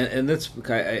 and that's,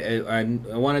 I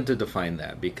wanted to define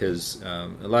that, because a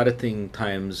lot of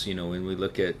times, when we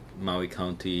look at Maui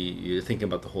County, you're thinking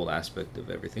about the whole aspect of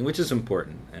everything, which is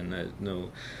important, and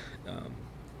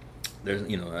there's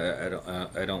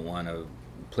I don't want to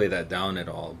play that down at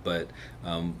all, but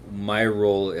my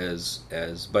role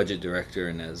as budget director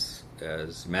and as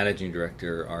managing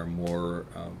director are more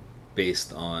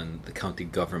based on the county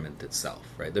government itself,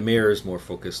 right? The mayor is more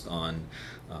focused on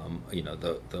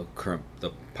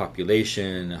the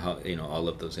population, how all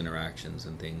of those interactions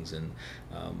and things, and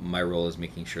my role is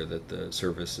making sure that the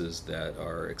services that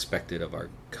are expected of our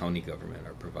county government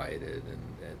are provided,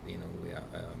 and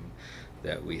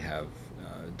that we have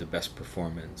the best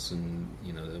performance, and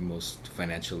the most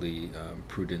financially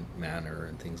prudent manner,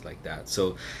 and things like that.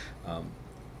 So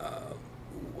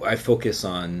I focus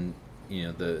on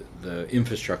the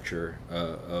infrastructure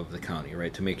of the county,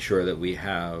 right, to make sure that we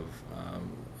have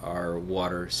our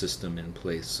water system in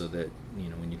place, so that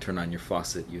when you turn on your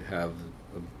faucet, you have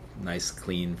a nice,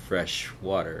 clean, fresh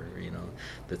water,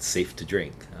 that's safe to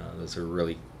drink. Those are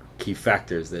really key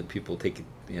factors that people take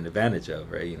advantage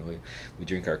of, right? We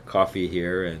drink our coffee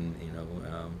here, and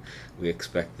we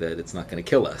expect that it's not going to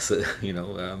kill us,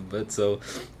 but so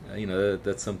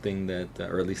that's something that,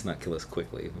 or at least not kill us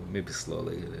quickly, maybe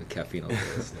slowly. The caffeine will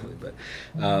kill us slowly, but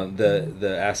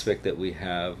the aspect that we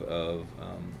have of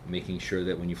making sure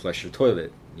that when you flush your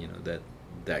toilet,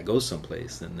 that goes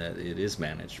someplace, and that it is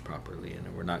managed properly,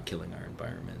 and we're not killing our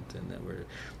environment, and that we're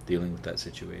dealing with that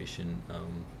situation.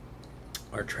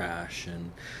 Our trash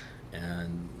and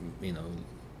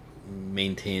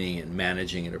maintaining and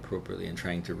managing it appropriately, and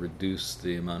trying to reduce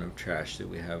the amount of trash that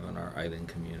we have in our island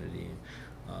community.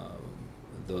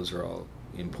 Those are all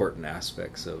important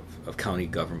aspects of county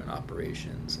government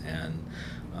operations. And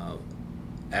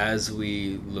as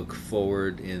we look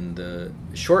forward in the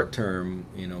short term,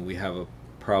 we have a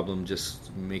problem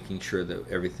just making sure that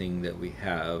everything that we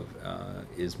have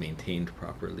is maintained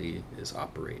properly, is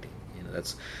operating.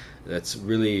 That's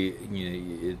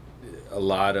really, a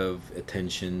lot of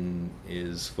attention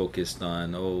is focused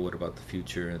on, what about the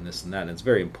future and this and that, and it's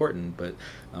very important, but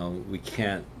we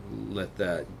can't let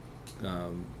that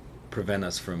prevent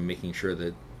us from making sure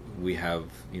that we have,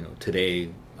 today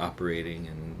operating,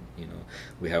 and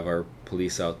we have our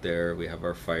police out there, we have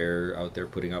our fire out there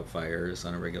putting out fires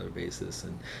on a regular basis,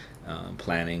 and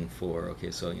planning for,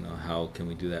 okay, so how can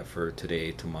we do that for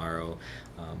today, tomorrow,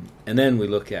 and then we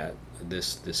look at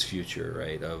this future,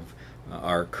 right, of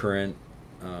our current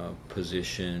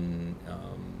position,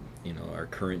 our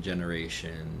current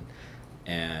generation,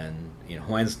 and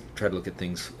Hawaiians try to look at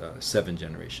things 7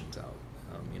 generations out.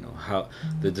 How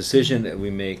the decision that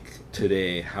we make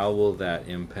today, how will that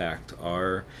impact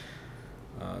our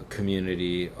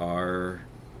community, our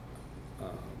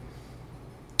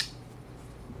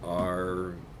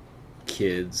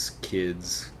kids,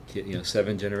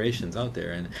 7 generations out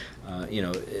there, and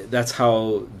that's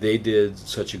how they did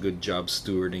such a good job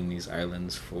stewarding these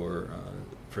islands for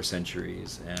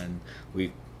centuries, and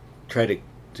we try to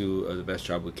do the best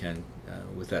job we can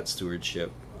with that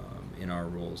stewardship in our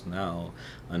roles now,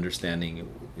 understanding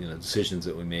decisions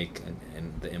that we make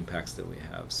and the impacts that we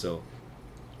have. So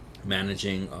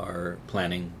managing our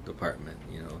planning department,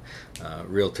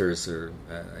 realtors are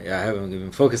I haven't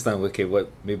even focused on what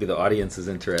maybe the audience is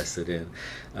interested in,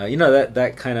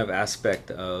 that kind of aspect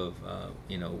of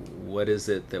what is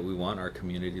it that we want our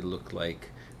community to look like.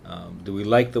 Do we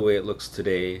like the way it looks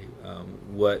today?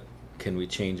 What can we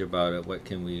change about it? What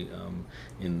can we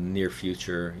in the near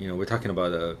future? We're talking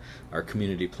about our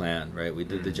community plan, right? We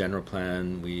did the general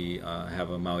plan. We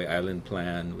have a Maui Island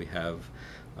plan. We have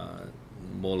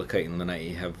Molokai and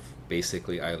Lanai have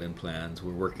basically island plans.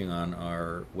 We're working on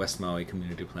our West Maui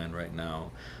community plan right now,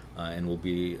 and we'll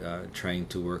be trying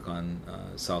to work on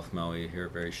South Maui here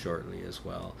very shortly as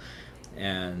well.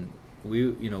 And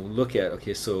we look at,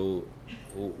 okay, so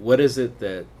what is it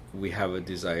that we have a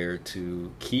desire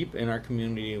to keep in our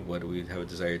community? What do we have a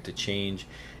desire to change?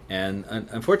 And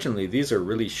unfortunately, these are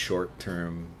really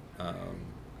short-term.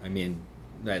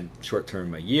 Not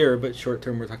short-term a year, but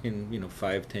short-term we're talking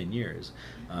 5-10 years,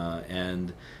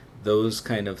 and those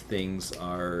kind of things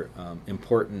are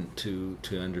important to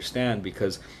understand,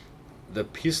 because the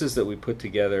pieces that we put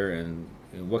together and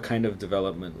what kind of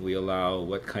development we allow,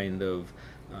 what kind of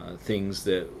things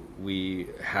that we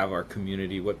have our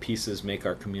community, what pieces make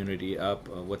our community up,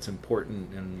 what's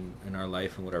important in our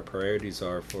life, and what our priorities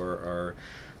are for our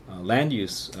land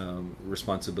use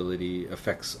responsibility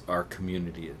affects our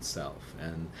community itself.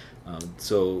 And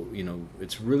so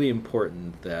it's really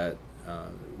important that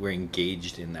we're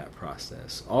engaged in that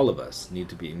process. All of us need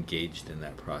to be engaged in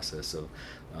that process of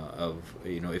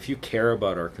if you care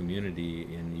about our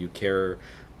community and you care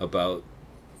about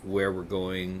where we're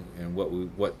going and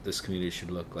what this community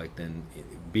should look like, then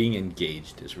being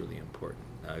engaged is really important.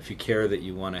 If you care that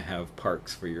you want to have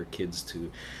parks for your kids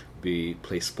to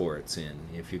play sports in,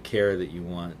 if you care that you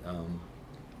want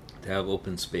to have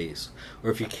open space,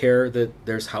 or if you care that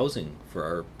there's housing for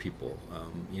our people,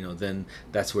 then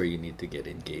that's where you need to get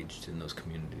engaged in those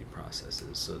community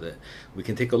processes, so that we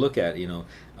can take a look at,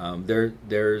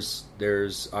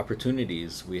 there's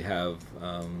opportunities we have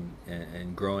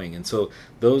and growing. And so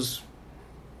those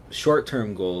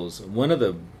short-term goals, one of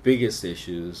the biggest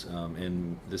issues,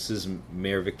 and this is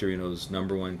Mayor Victorino's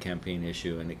number one campaign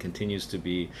issue, and it continues to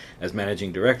be, as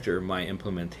managing director, my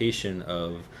implementation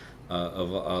of a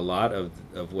lot of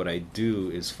what I do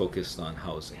is focused on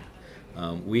housing.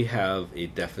 We have a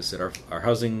deficit. Our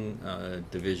housing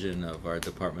division of our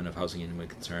Department of Housing and Human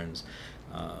Concerns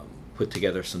put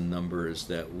together some numbers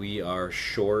that we are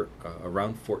short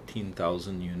around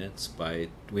 14,000 units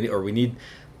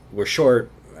we're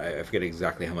short, I forget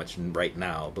exactly how much right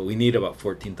now, but we need about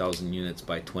 14,000 units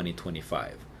by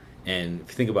 2025. And if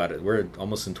you think about it, we're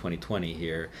almost in 2020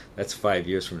 here. That's 5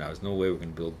 years from now. There's no way we're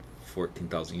going to build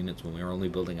 14,000 units when we're only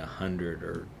building 100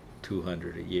 or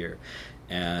 200 a year.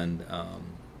 And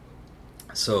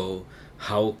so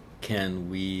how can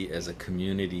we as a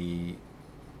community,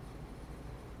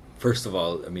 first of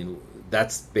all,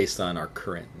 that's based on our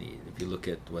current need. If you look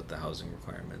at what the housing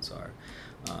requirements are,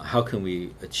 how can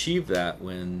we achieve that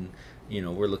when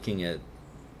we're looking at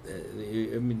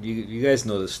you guys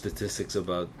know the statistics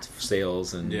about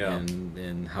sales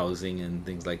and housing and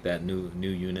things like that, new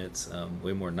units,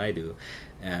 way more than I do,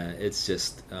 and it's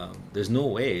just there's no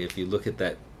way, if you look at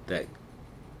that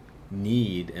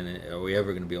need, and are we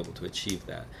ever going to be able to achieve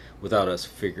that without us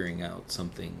figuring out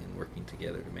something and working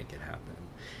together to make it happen.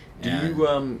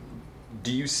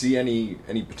 Do you see any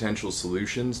potential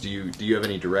solutions? Do you have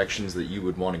any directions that you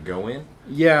would want to go in?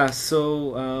 Yeah,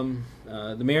 so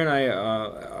the mayor and I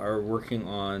are working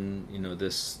on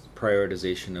this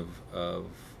prioritization of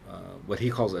what he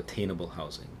calls attainable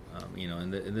housing.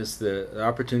 And this the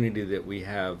opportunity that we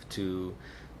have to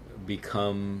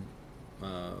become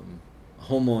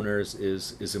homeowners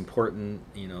is important.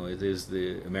 It is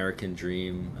the American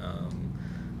dream,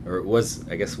 or it was,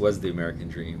 I guess, was the American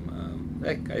dream.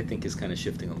 That I think is kind of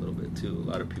shifting a little bit too. A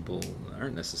lot of people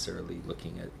aren't necessarily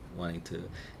looking at wanting to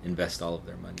invest all of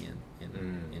their money in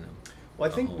Well,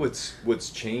 I think what's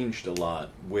changed a lot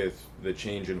with the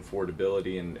change in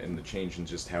affordability and the change in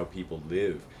just how people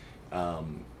live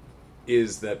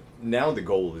is that now the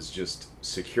goal is just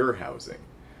secure housing.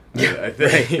 Yeah, I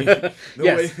think right.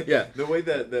 the way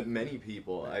that many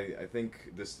people, I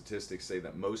think the statistics say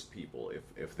that most people,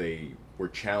 if they were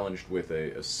challenged with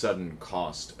a sudden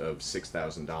cost of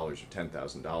 $6,000 or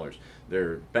 $10,000,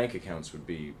 their bank accounts would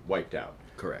be wiped out.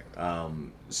 Correct.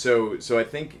 So I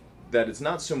think that it's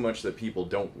not so much that people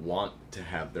don't want to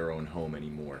have their own home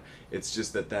anymore. It's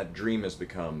just that dream has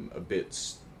become a bit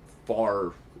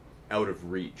far out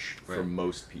of reach for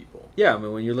most people. Yeah, I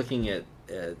mean, when you're looking at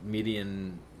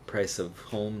median price of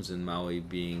homes in Maui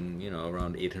being,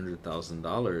 around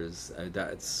 $800,000,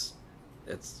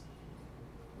 that's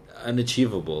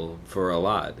unachievable for a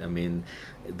lot. I mean,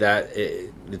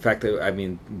 in fact,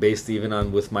 based even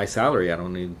on with my salary, I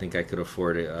don't even think I could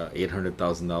afford a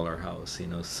 $800,000 house.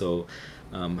 So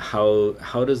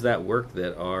how does that work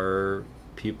that our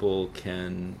people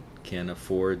can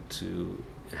afford to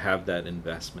have that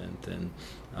investment? And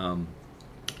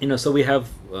so we have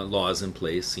laws in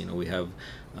place. We have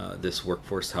this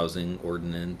workforce housing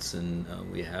ordinance, and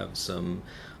we have some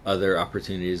other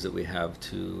opportunities that we have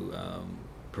to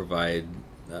provide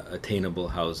attainable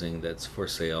housing that's for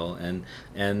sale, and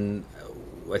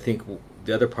I think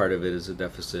the other part of it is a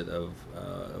deficit of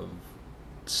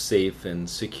safe and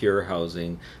secure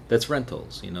housing that's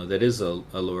rentals. That is a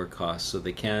lower cost, so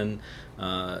they can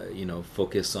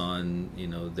focus on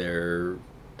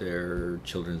their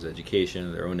children's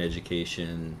education, their own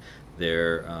education,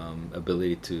 their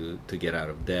ability to get out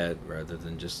of debt rather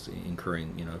than just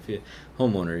incurring. If you're a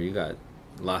homeowner, you got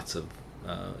lots of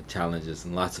challenges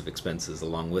and lots of expenses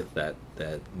along with that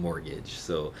mortgage.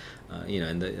 So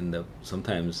in the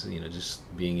sometimes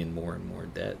just being in more and more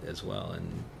debt as well,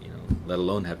 and let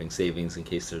alone having savings in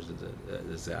case there's a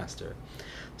disaster.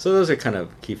 So those are kind of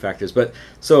key factors. But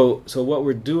so what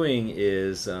we're doing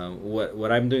is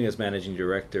what I'm doing as managing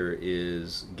director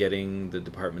is getting the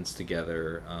departments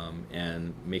together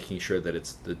and making sure that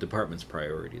it's the department's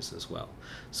priorities as well.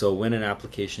 So when an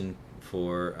application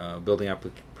for building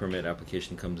permit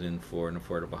application comes in for an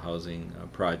affordable housing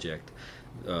project,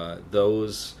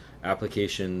 those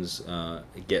applications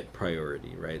get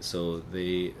priority, right? So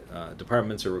the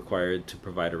departments are required to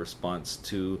provide a response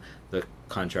to the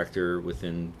contractor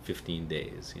within 15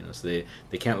 days. So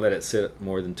they can't let it sit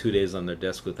more than 2 days on their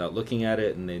desk without looking at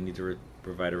it, and they need to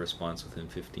provide a response within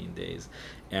 15 days.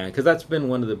 And because that's been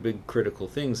one of the big critical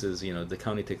things is the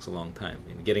county takes a long time.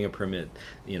 Getting a permit,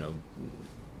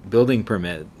 building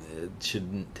permit, it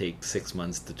shouldn't take 6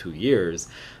 months to 2 years.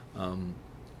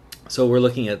 So we're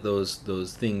looking at those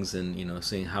things and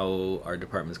seeing how our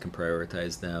departments can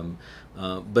prioritize them,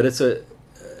 but it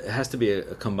has to be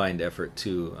a combined effort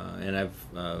too. And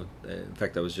in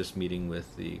fact, I was just meeting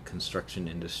with the construction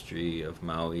industry of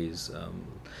Maui's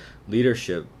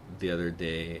leadership the other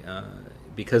day,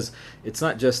 because it's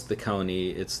not just the county,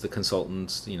 it's the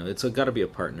consultants. It's got to be a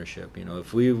partnership.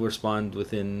 If we respond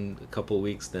within a couple of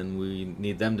weeks, then we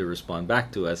need them to respond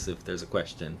back to us if there's a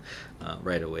question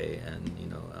right away,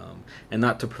 and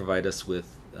not to provide us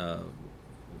with I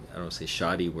don't want to say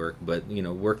shoddy work, but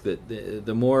work that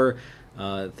the more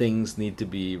things need to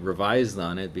be revised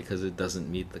on it because it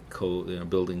doesn't meet the code,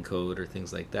 building code or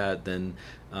things like that, then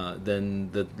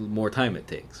the more time it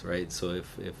takes, right? So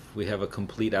if we have a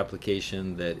complete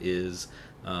application that is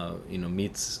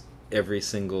meets every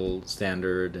single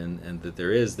standard and that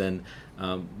there is, then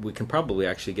we can probably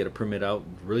actually get a permit out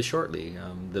really shortly.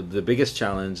 The biggest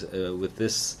challenge with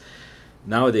this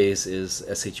nowadays is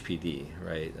SHPD,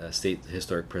 right? State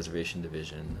Historic Preservation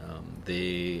Division.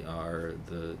 They are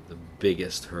the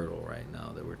biggest hurdle right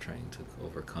now that we're trying to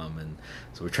overcome, and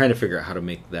so we're trying to figure out how to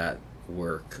make that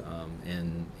work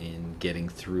in getting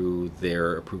through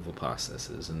their approval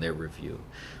processes and their review.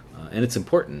 And it's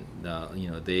important.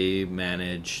 They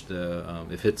manage the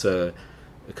if it's a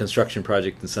construction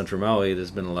project in Central Maui,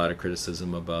 there's been a lot of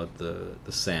criticism about the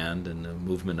sand and the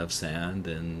movement of sand,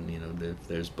 and if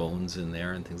there's bones in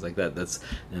there and things like that.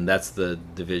 That's the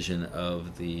division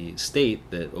of the state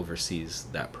that oversees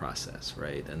that process,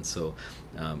 right? And so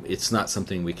it's not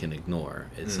something we can ignore.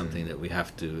 It's something that we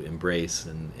have to embrace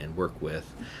and work with.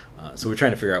 So we're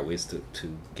trying to figure out ways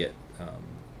to get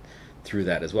through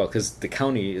that as well, because the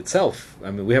county itself,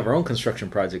 I mean, we have our own construction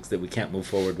projects that we can't move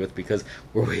forward with because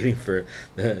we're waiting for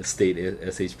the state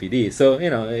SHPD. So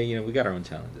we got our own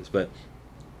challenges. But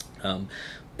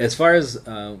as far as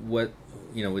what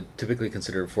would typically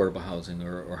consider affordable housing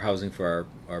or housing for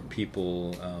our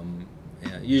people,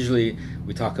 usually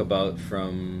we talk about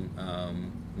from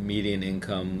median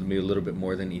income, maybe a little bit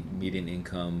more than median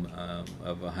income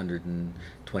of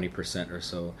 120% or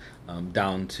so,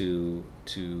 down to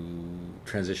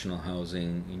transitional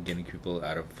housing and getting people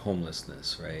out of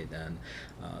homelessness, right? And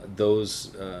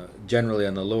those generally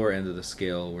on the lower end of the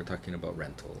scale, we're talking about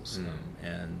rentals,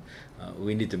 and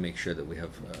we need to make sure that we have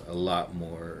a lot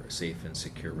more safe and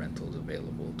secure rentals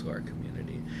available to our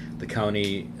community. The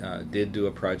county did do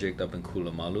a project up in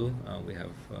Kulamalu. We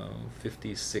have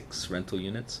 56 rental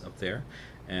units up there,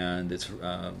 and it's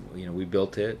we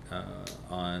built it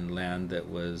on land that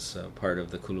was part of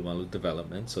the Kulamalu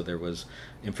development, so there was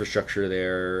infrastructure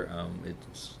there.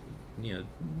 It's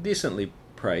decently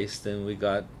priced, and we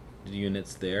got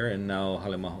units there, and now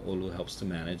Halemaho'olu helps to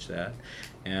manage that,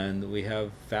 and we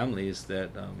have families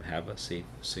that have a safe,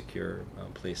 secure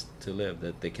place to live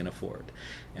that they can afford,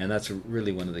 and that's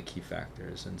really one of the key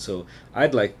factors. And so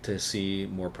I'd like to see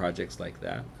more projects like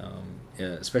that,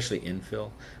 especially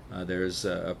infill. There's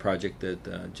a project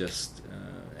that just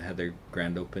had their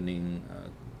grand opening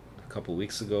a couple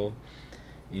weeks ago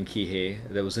in Kihei.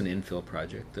 That was an infill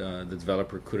project. The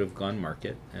developer could have gone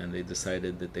market, and they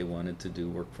decided that they wanted to do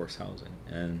workforce housing,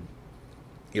 and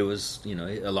it was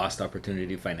a lost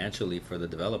opportunity financially for the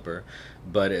developer,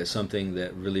 but it's something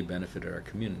that really benefited our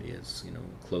community. It's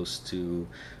close to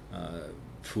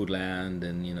Foodland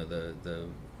and the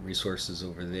resources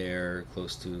over there,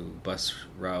 close to bus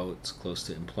routes, close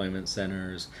to employment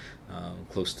centers,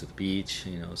 close to the beach.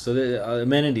 So the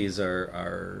amenities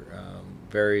are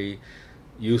very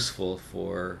useful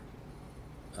for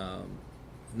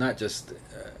not just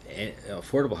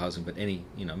affordable housing, but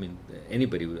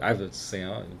anybody. I would say,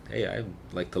 hey, I'd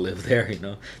like to live there.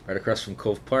 Right across from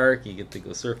Cove Park, you get to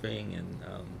go surfing and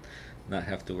not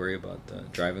have to worry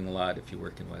about driving a lot if you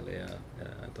work in Wailea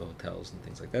at the hotels and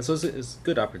things like that. So it's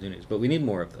good opportunities, but we need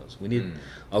more of those. We need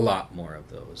a lot more of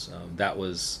those. That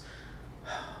was,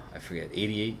 I forget,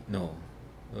 88. No,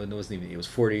 it wasn't even. It was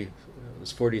 40. It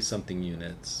was 40 something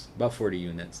units, about 40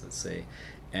 units, let's say,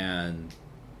 and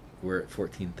we're at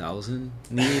 14,000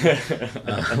 need.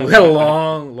 We got a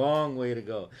long way to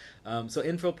go. So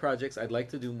infill projects, I'd like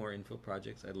to do more infill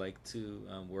projects. I'd like to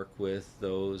work with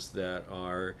those that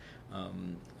are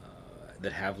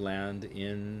that have land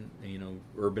in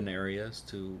urban areas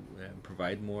to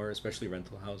provide more, especially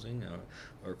rental housing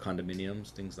or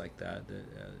condominiums, things like that.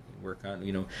 Work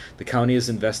on. The county is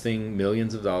investing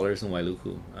millions of dollars in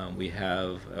Wailuku. We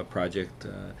have a project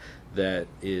that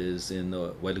is in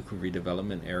the Wailuku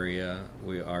redevelopment area.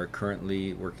 We are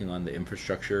currently working on the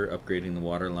infrastructure, upgrading the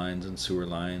water lines and sewer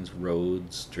lines,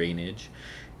 roads, drainage,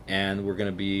 and we're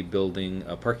going to be building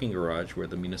a parking garage where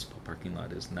the municipal parking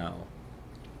lot is now.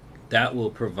 That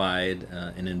will provide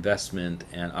an investment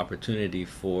and opportunity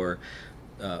for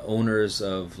owners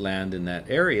of land in that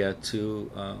area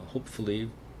to hopefully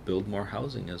build more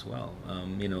housing as well.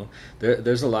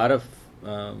 There's a lot of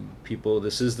people.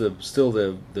 This is still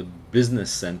the business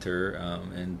center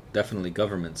and definitely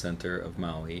government center of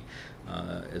Maui,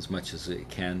 as much as it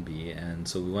can be, and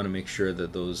so we want to make sure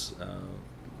that those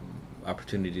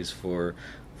opportunities for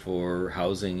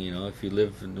housing, if you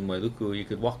live in Wailuku, you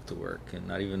could walk to work and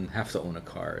not even have to own a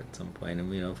car at some point.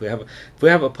 And if we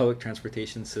have a public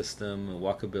transportation system, a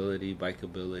walkability,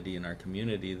 bikeability in our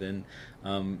community, then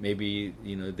maybe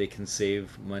they can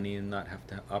save money and not have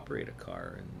to operate a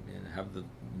car and have the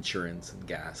insurance and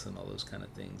gas and all those kind of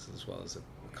things, as well as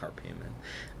a car payment.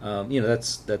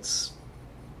 That's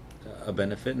a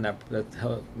benefit, and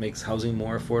that makes housing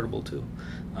more affordable too.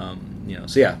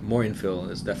 So yeah, more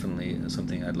infill is definitely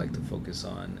something I'd like to focus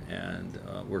on and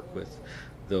work with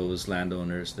those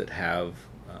landowners that have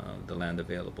the land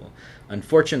available.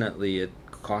 Unfortunately, it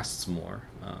costs more.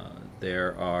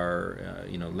 There are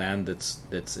land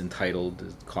that's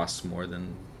entitled costs more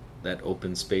than that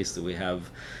open space that we have.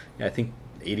 I think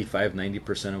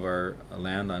 85-90% of our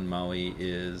land on Maui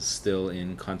is still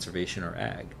in conservation or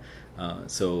ag.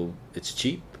 So it's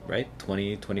cheap, right?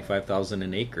 25,000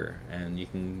 an acre, and you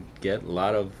can get a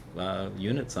lot of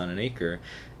units on an acre.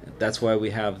 That's why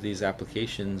we have these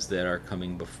applications that are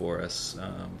coming before us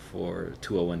for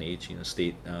 201H,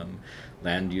 state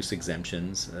land use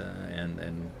exemptions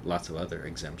and lots of other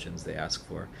exemptions they ask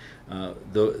for,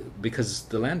 because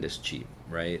the land is cheap,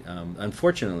 right?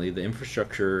 Unfortunately, the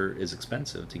infrastructure is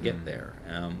expensive to get there,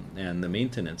 and the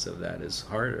maintenance of that is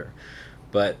harder.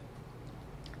 But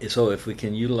So if we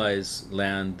can utilize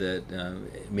land that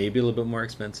may be a little bit more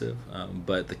expensive,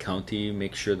 but the county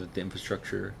makes sure that the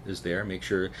infrastructure is there, make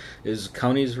sure is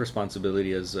county's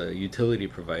responsibility as a utility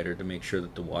provider to make sure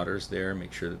that the water's there,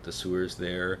 make sure that the sewer's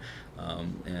there,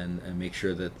 and make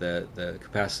sure that the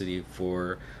capacity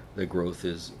for the growth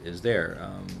is there.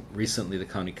 Recently, the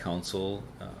county council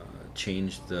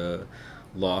changed the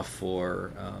law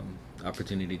for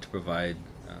opportunity to provide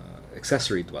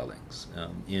accessory dwellings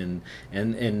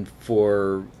and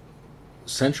for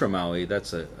Central Maui,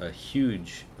 that's a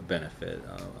huge benefit.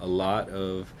 A lot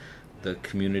of the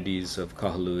communities of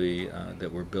Kahului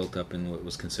that were built up in what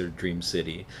was considered Dream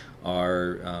City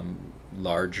are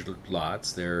large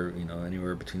lots. They're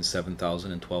anywhere between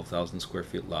 7,000 and 12,000 square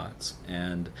feet lots,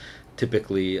 and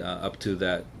typically up to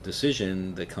that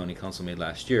decision the county council made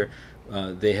last year,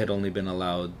 they had only been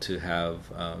allowed to have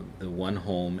the one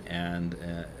home and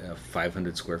a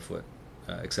 500 square foot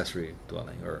accessory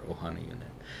dwelling or ohana unit.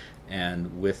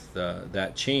 And with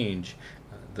that change,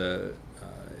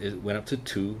 it went up to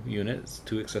two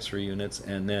accessory units,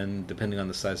 and then depending on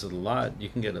the size of the lot, you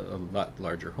can get a lot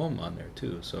larger home on there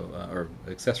too. So or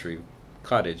accessory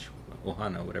cottage,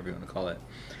 ohana, whatever you want to call it.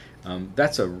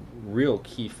 That's a real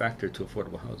key factor to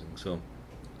affordable housing. So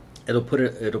it'll put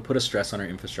a stress on our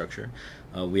infrastructure.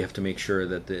 We have to make sure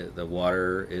that the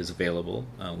water is available.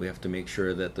 We have to make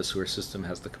sure that the sewer system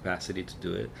has the capacity to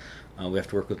do it. We have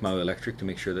to work with Maui Electric to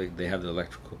make sure that they have the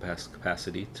electrical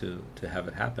capacity to have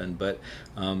it happen. But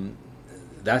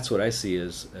that's what I see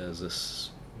as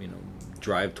this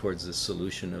drive towards this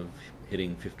solution of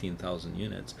hitting 15,000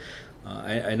 units.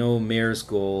 I know Mayor's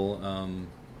goal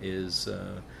is.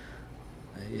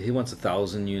 He wants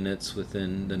 1,000 units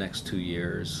within the next 2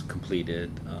 years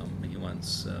completed. He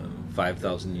wants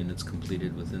 5,000 units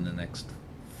completed within the next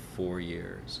 4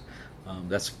 years.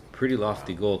 That's a pretty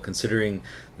lofty goal, considering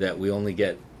that we only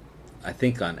get, I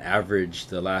think on average,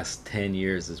 the last 10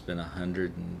 years has been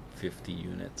 150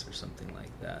 units or something like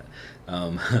that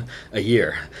a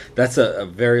year. That's a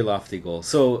very lofty goal.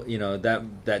 So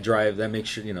that drive, that makes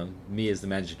sure me as the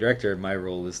managing director, my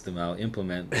role is to now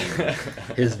implement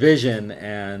his vision,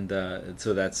 and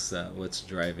so that's what's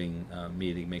driving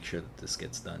me to make sure that this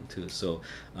gets done too. So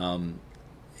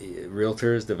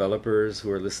realtors, developers who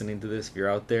are listening to this, if you're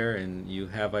out there and you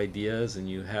have ideas and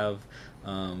you have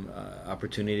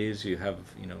opportunities, you have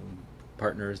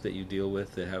partners that you deal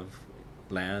with that have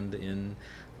land in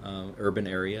urban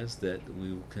areas that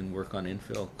we can work on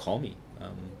infill, call me.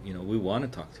 We want to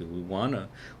talk to you. We want to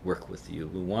work with you.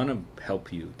 We want to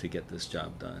help you to get this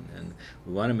job done, and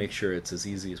we want to make sure it's as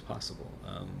easy as possible.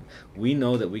 We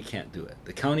know that we can't do it.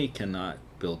 The county cannot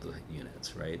build the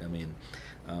units, right? I mean,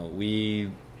 we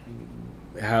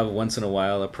have once in a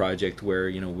while a project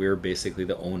where we're basically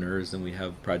the owners and we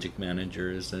have project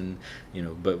managers, and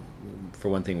but for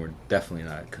one thing, we're definitely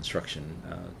not construction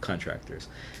contractors.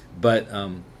 But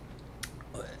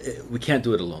we can't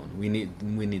do it alone. We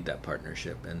need that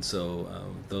partnership. And so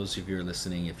those of you who are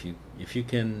listening, if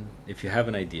you have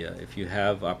an idea, if you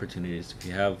have opportunities, if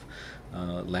you have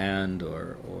land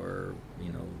or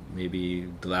maybe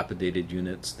dilapidated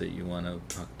units that you want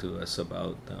to talk to us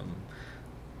about,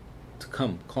 to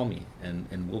call me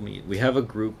and we'll meet. We have a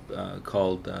group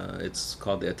called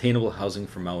the Attainable Housing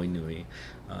for Maui Nui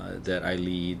that I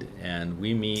lead, and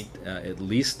we meet at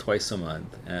least twice a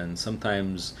month, and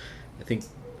sometimes I think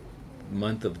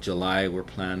month of July we're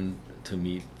planned to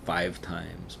meet 5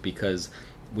 times, because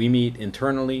we meet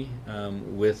internally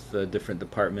with different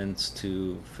departments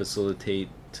to facilitate,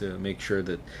 to make sure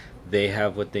that they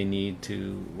have what they need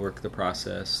to work the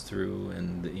process through,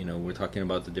 and we're talking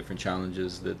about the different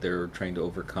challenges that they're trying to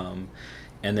overcome.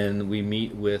 And then we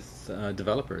meet with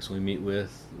developers, we meet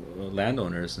with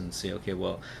landowners and say, okay,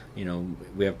 well,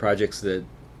 we have projects that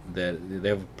they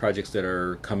have projects that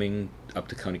are coming up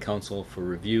to county council for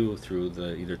review through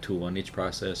the either 201H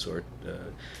process or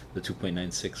the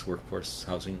 2.96 workforce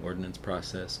housing ordinance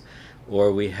process,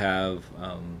 or we have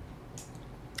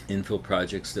infill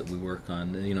projects that we work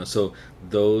on. So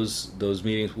those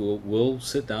meetings we'll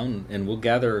sit down and we'll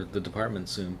gather the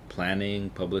departments in planning,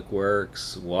 public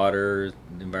works, water,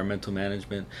 environmental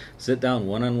management, sit down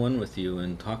one-on-one with you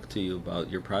and talk to you about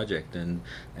your project and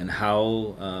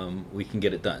how we can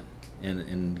get it done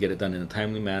and get it done in a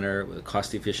timely manner, with a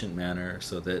cost-efficient manner,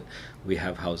 so that we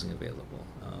have housing available.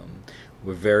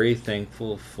 We're very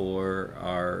thankful for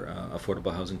our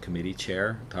Affordable Housing Committee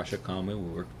Chair, Tasha Kamui.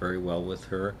 We work very well with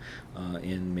her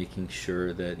in making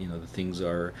sure that the things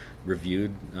are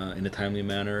reviewed in a timely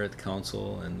manner at the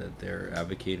council, and that they're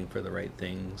advocating for the right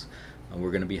things.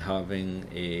 We're going to be having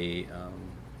a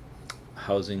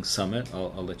housing summit.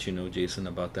 I'll let you know, Jason,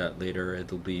 about that later.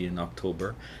 It'll be in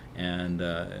October, and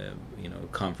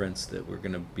conference that we're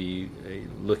going to be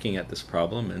looking at this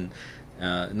problem and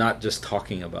not just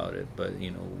talking about it, but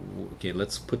okay,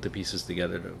 let's put the pieces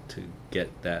together to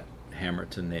get that hammer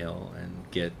to nail and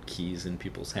get keys in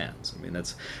people's hands. I mean,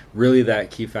 that's really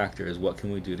that key factor, is what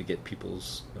can we do to get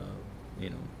people's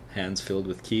hands filled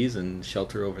with keys and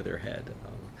shelter over their head.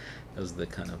 Those are the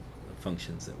kind of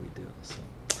functions that we do. So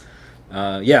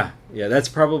that's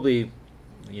probably,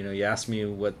 you asked me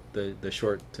what the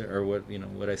short or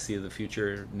what I see the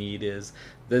future need is.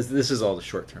 This is all the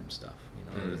short-term stuff.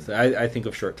 I think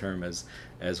of short-term as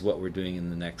what we're doing in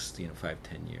the next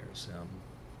 5-10 years.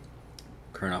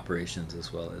 Current operations,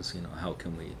 as well as how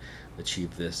can we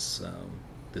achieve this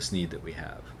need that we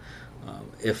have.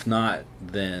 If not,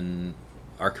 then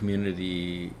our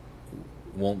community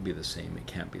won't be the same. It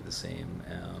can't be the same,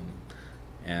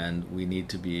 and we need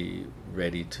to be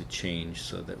ready to change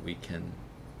so that we can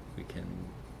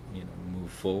move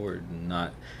forward. And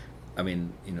not, I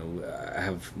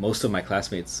have most of my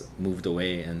classmates moved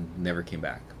away and never came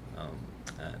back,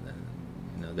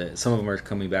 some of them are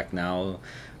coming back now.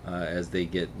 As they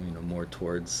get more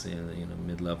towards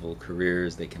mid-level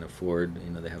careers, they can afford,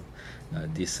 they have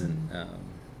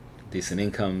decent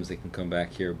incomes, they can come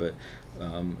back here. But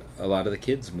a lot of the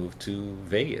kids move to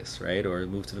Vegas, right, or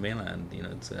move to the mainland.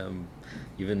 It's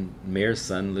even Mayor's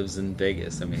son lives in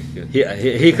Vegas. I mean,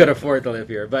 he could afford to live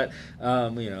here, but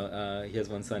he has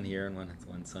one son here and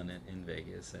one son in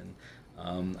Vegas. And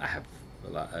I have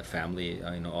a family,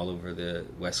 all over the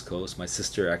West Coast. My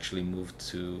sister actually moved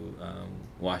to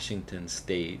Washington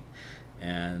State,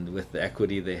 and with the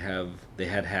equity they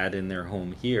had in their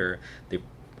home here, they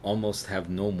almost have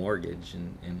no mortgage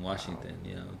in Washington.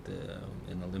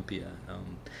 In Olympia,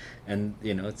 and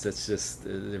it's just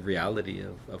the reality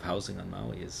of housing on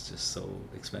Maui is just so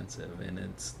expensive, and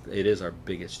it is our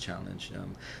biggest challenge,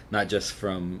 not just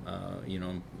from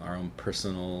our own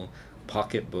personal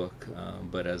pocketbook,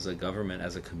 but as a government,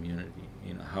 as a community.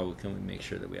 How can we make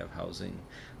sure that we have housing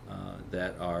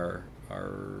that our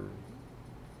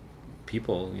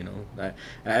people, I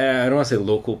don't want to say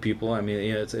local people. I mean,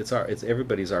 it's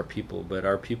everybody's our people, but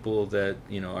our people that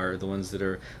are the ones that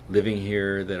are living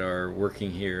here, that are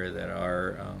working here, that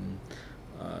are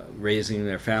raising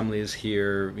their families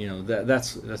here.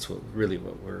 That's what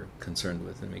we're concerned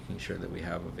with, and making sure that we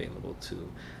have available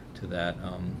to that,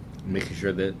 making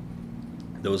sure that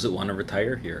those that want to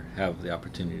retire here have the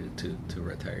opportunity to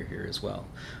retire here as well,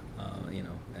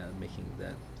 and making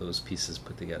those pieces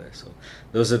put together. So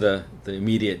those are the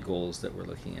immediate goals that we're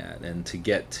looking at, and to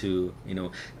get to,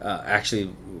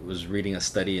 actually was reading a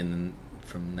study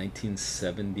from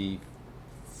 1973,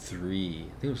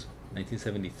 I think it was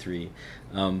 1973,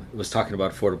 it was talking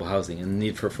about affordable housing and the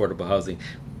need for affordable housing.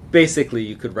 Basically,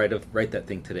 you could write that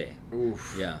thing today.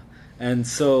 Oof. Yeah. And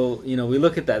so, we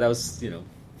look at that was,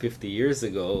 50 years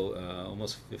ago,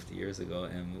 almost 50 years ago,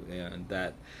 and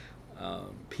that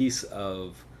piece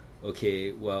of,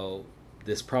 okay, well,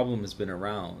 this problem has been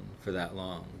around for that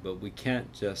long, but we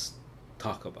can't just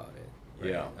talk about it.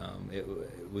 Right? Yeah.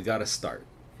 We got to start,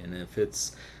 and if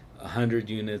it's 100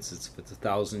 units, if it's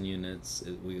 1,000 units,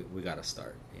 we got to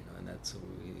start, and that's,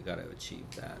 we got to achieve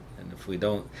that. And if we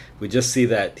just see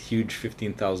that huge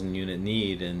 15,000 unit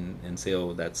need and say,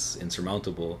 oh, that's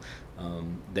insurmountable,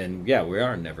 then we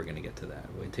are never going to get to that.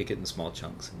 We take it in small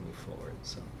chunks and move forward.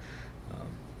 So,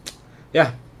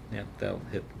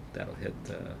 that'll hit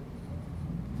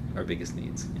our biggest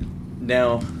needs. Yeah.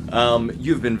 Now,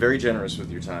 you've been very generous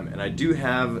with your time, and I do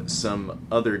have some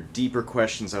other deeper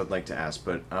questions I would like to ask,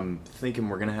 but I'm thinking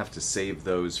we're going to have to save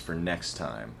those for next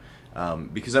time,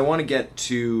 because I want to get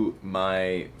to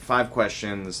my 5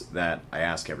 questions that I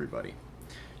ask everybody.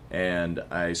 And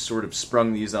I sort of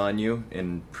sprung these on you.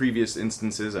 In previous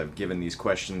instances, I've given these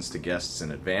questions to guests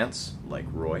in advance, like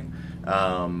Roy.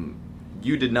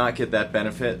 You did not get that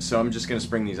benefit, so I'm just going to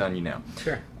spring these on you now.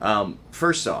 Sure.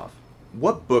 First off,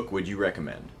 what book would you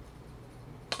recommend?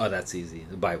 Oh, that's easy.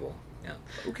 The Bible. Yeah.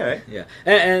 Okay. Yeah.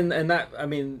 And that, I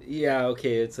mean, yeah,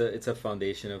 okay, it's a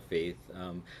foundation of faith.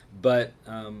 But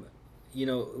we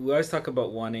always talk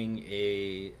about wanting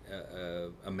a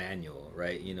manual,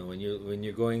 right? When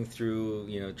you're going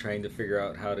through, trying to figure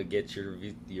out how to get your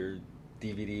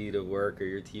DVD to work, or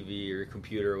your TV or your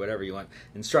computer or whatever, you want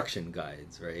instruction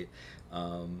guides, right?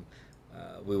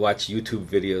 We watch YouTube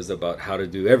videos about how to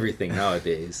do everything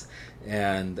nowadays,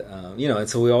 and and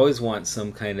so we always want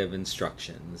some kind of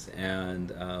instructions.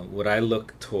 And what I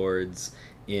look towards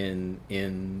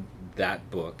in that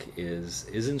book is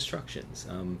instructions.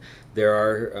 There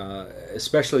are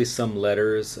especially some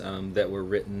letters that were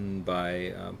written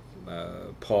by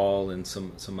Paul and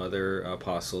some other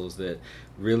apostles that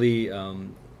really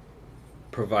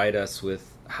provide us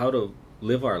with how to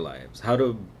live our lives, how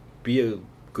to be a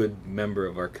good member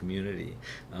of our community,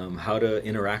 how to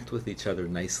interact with each other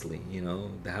nicely,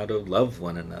 how to love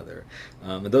one another.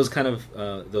 And those kind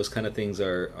of things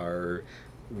are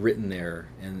written there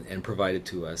and provided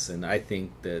to us. And I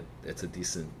think that it's a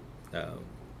decent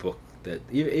book that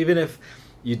even if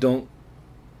you don't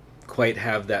quite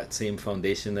have that same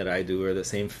foundation that I do, or the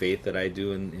same faith that I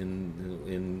do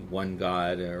in one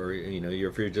God, or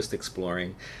if you're just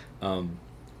exploring,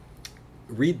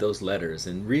 read those letters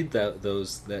and read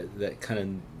that kind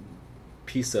of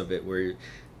piece of it where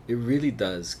it really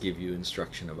does give you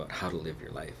instruction about how to live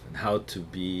your life and how to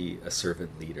be a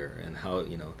servant leader and how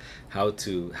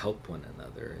to help one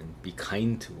another and be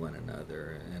kind to one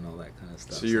another and all that kind of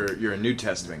stuff. So you're a New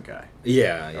Testament guy.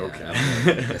 Yeah. Okay. I'm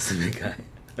a New Testament guy.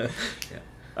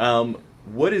 Yeah.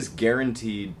 What is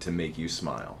guaranteed to make you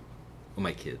smile? Well,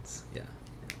 my kids. Yeah.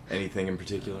 Anything in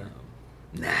particular?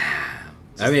 Nah.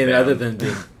 Just I mean, them. other than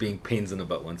being pains in the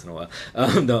butt once in a while.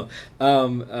 No.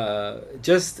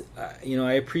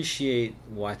 I appreciate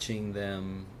watching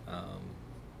them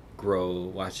grow,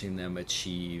 watching them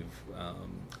achieve,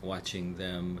 watching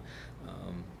them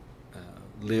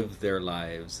live their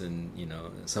lives. And,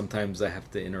 sometimes I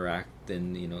have to interact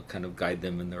and, kind of guide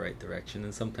them in the right direction.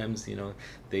 And sometimes,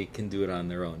 they can do it on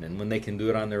their own. And when they can do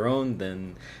it on their own,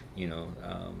 then,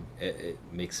 it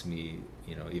makes me,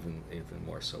 even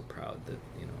more so proud that,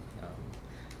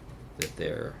 that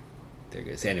they're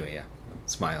good. So anyway, yeah,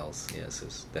 smiles. Yes,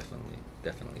 it's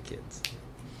definitely kids.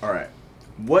 All right.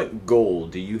 What goal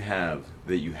do you have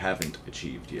that you haven't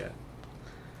achieved yet?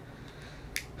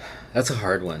 That's a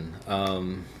hard one.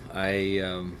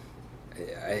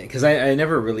 Because I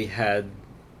never really had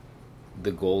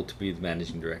the goal to be the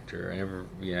managing director. I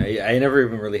never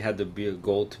even really had a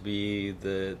goal to be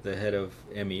the head of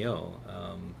MEO.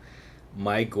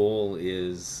 My goal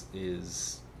is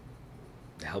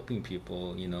helping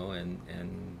people,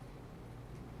 and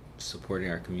supporting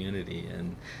our community.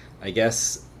 And I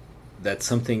guess that's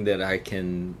something that I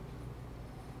can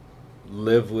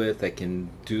live with. I can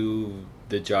do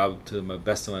the job to the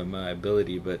best of my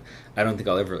ability, but I don't think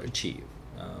I'll ever achieve.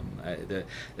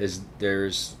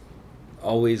 There's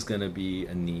always going to be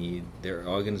a need. There are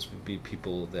always going to be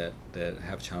people that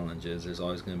have challenges. There's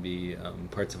always going to be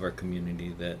parts of our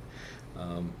community that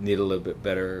need a little bit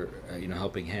better,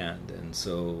 helping hand. And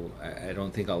so I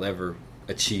don't think I'll ever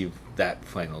achieve that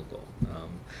final goal.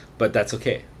 But that's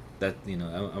okay. That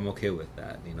I'm okay with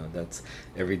that. That's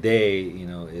every day.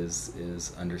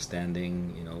 Is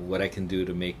understanding what I can do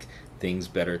to make things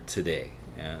better today,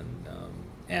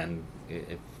 and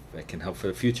if I can help for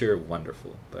the future,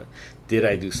 wonderful. But did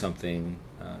I do something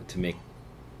to make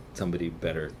somebody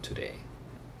better today?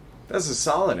 That's a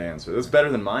solid answer. That's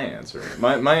better than my answer.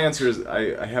 My answer is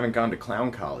I haven't gone to clown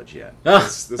college yet.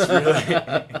 That's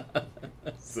really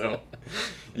so.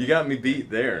 You got me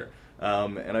beat there.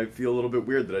 And I feel a little bit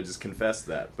weird that I just confessed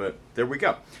that, but there we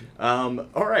go. All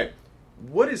right.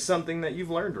 What is something that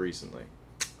you've learned recently?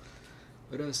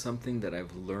 What is something that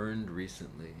I've learned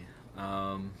recently?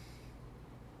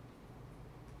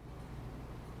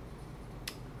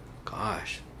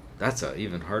 Gosh, that's an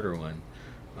even harder one.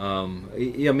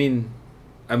 I mean,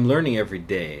 I'm learning every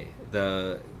day.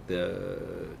 The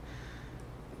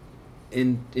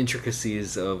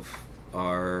intricacies of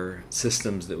our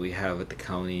systems that we have at the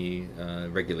county,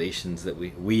 regulations that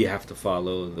we have to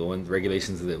follow,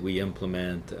 regulations that we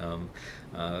implement,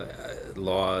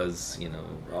 laws,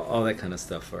 all that kind of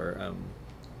stuff are.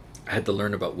 I had to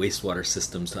learn about wastewater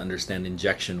systems to understand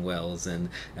injection wells and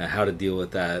how to deal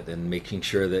with that, and making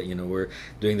sure that we're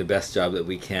doing the best job that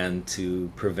we can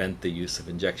to prevent the use of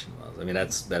injection wells. I mean,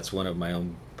 that's one of my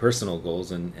own personal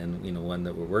goals, and one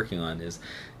that we're working on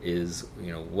is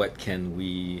what can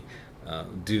we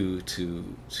do to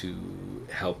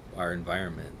help our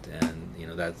environment. And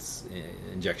that's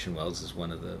injection wells is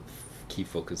one of the key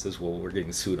focuses. Well, we're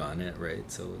getting sued on it,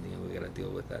 right? So we got to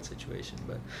deal with that situation.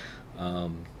 But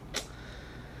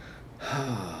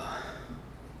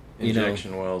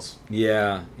injection wells.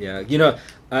 Yeah.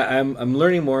 I'm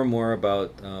learning more and more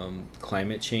about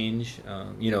climate change.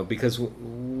 Because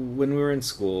when we were in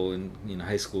school, in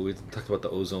high school, we talked about the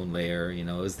ozone layer.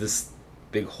 Is this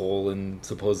big hole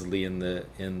supposedly in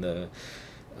the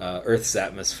Earth's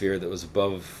atmosphere that was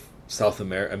above South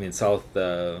America. I mean, South.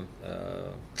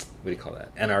 What do you call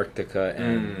that? Antarctica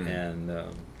and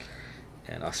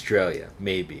Australia,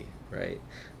 maybe, right?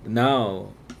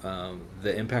 now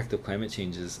the impact of climate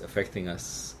change is affecting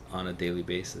us on a daily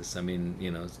basis. I mean,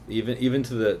 even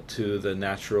to the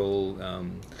natural,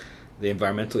 the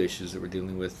environmental issues that we're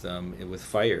dealing with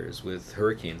fires, with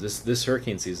hurricanes. This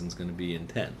hurricane season is going to be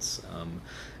intense.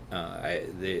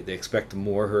 They expect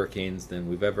more hurricanes than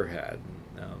we've ever had.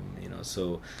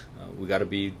 So we got to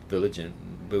be vigilant,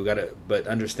 but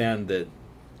understand that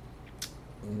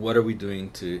what are we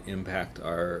doing to impact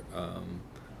our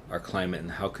climate,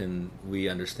 and how can we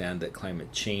understand that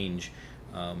climate change?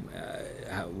 How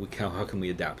can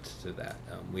we adapt to that?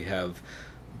 We have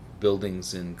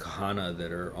buildings in Kahana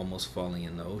that are almost falling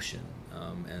in the ocean,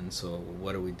 and so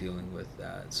what are we dealing with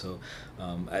that? So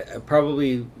I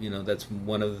probably, that's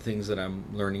one of the things that I'm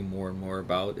learning more and more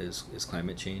about is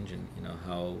climate change, and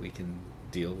how we can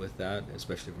deal with that,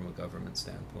 especially from a government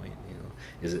standpoint.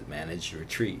 Is it managed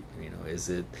retreat? Is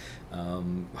it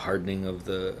hardening of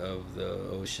the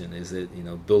ocean? Is it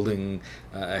building?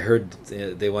 I heard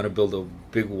they want to build a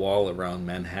big wall around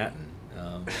Manhattan.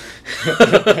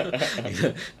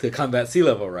 To combat sea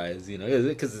level rise,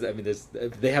 because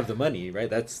they have the money, right?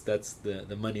 That's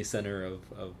the money center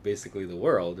of basically the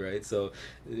world, right? So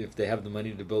if they have the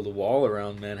money to build a wall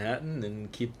around Manhattan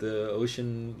and keep the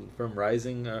ocean from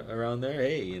rising around there,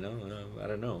 hey, I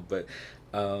don't know, but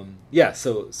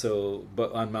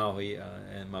but on Maui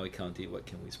and Maui County, what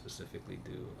can we specifically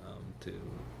do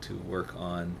to work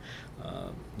on?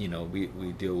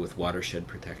 We deal with watershed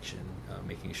protection,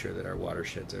 making sure that our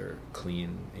watersheds are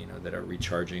clean, that are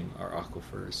recharging our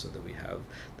aquifers so that we have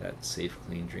that safe,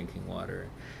 clean drinking water.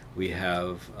 We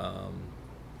have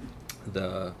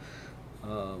the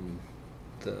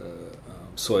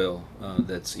soil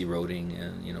that's eroding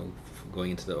and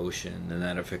going into the ocean, and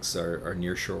that affects our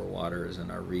near-shore waters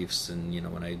and our reefs. And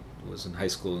when I was in high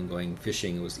school and going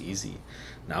fishing, it was easy.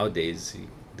 Nowadays,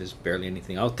 there's barely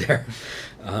anything out there.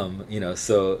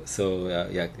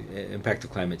 Impact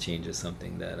of climate change is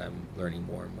something that I'm learning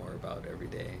more and more about every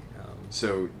day.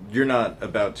 So you're not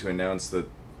about to announce that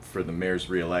for the mayor's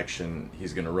re-election,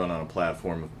 he's going to run on a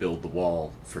platform of build the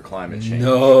wall for climate change.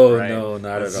 No, right? No,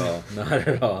 not at all. Not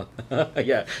at all.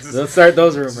 Yeah, don't start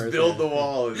those rumors. Build the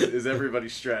wall is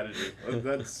everybody's strategy.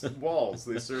 That's walls.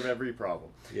 They serve every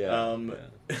problem. Yeah.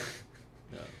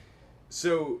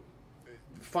 So,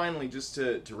 finally, just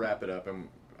to wrap it up, I'm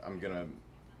going to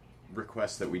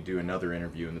request that we do another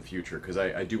interview in the future, because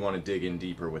I do want to dig in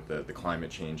deeper with the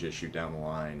climate change issue down the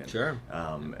line. And, sure.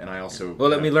 And I also... Well,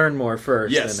 let me learn more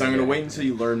first. Yes, I'm going to wait until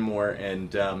you learn more,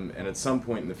 and at some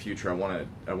point in the future, I want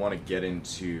to get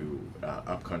into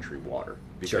upcountry water,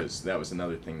 because that was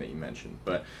another thing that you mentioned.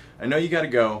 But I know you got to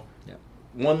go. Yeah.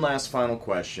 One last final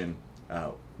question.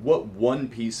 What one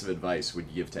piece of advice would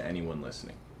you give to anyone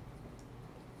listening?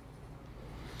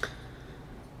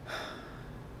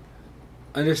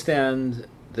 Understand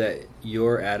that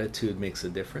your attitude makes a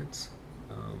difference,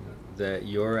 that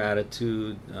your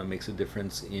attitude makes a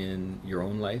difference in your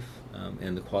own life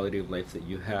and the quality of life that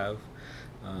you have.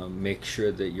 Make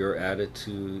sure that your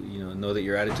attitude, know that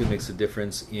your attitude makes a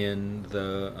difference in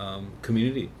the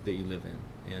community that you live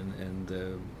in, and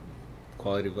the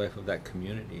quality of life of that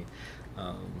community,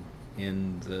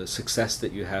 in the success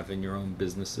that you have in your own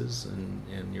businesses and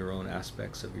in your own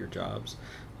aspects of your jobs.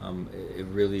 It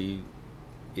really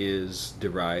is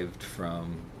derived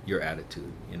from your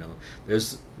attitude.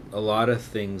 There's a lot of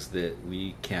things that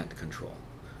we can't control.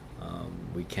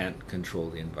 We can't control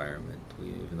the environment.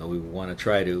 Even though we want to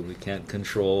try to, we can't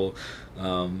control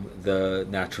the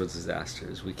natural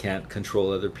disasters. We can't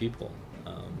control other people.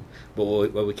 But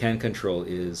what we can control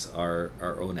is our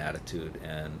own attitude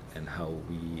and how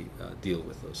we deal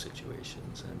with those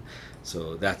situations. And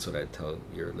so that's what I tell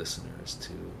your listeners,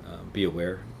 to be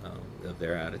aware of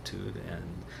their attitude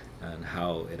and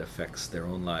how it affects their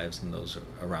own lives and those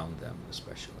around them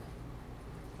especially.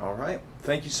 All right.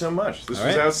 Thank you so much. This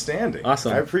was outstanding.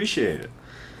 Awesome. I appreciate it.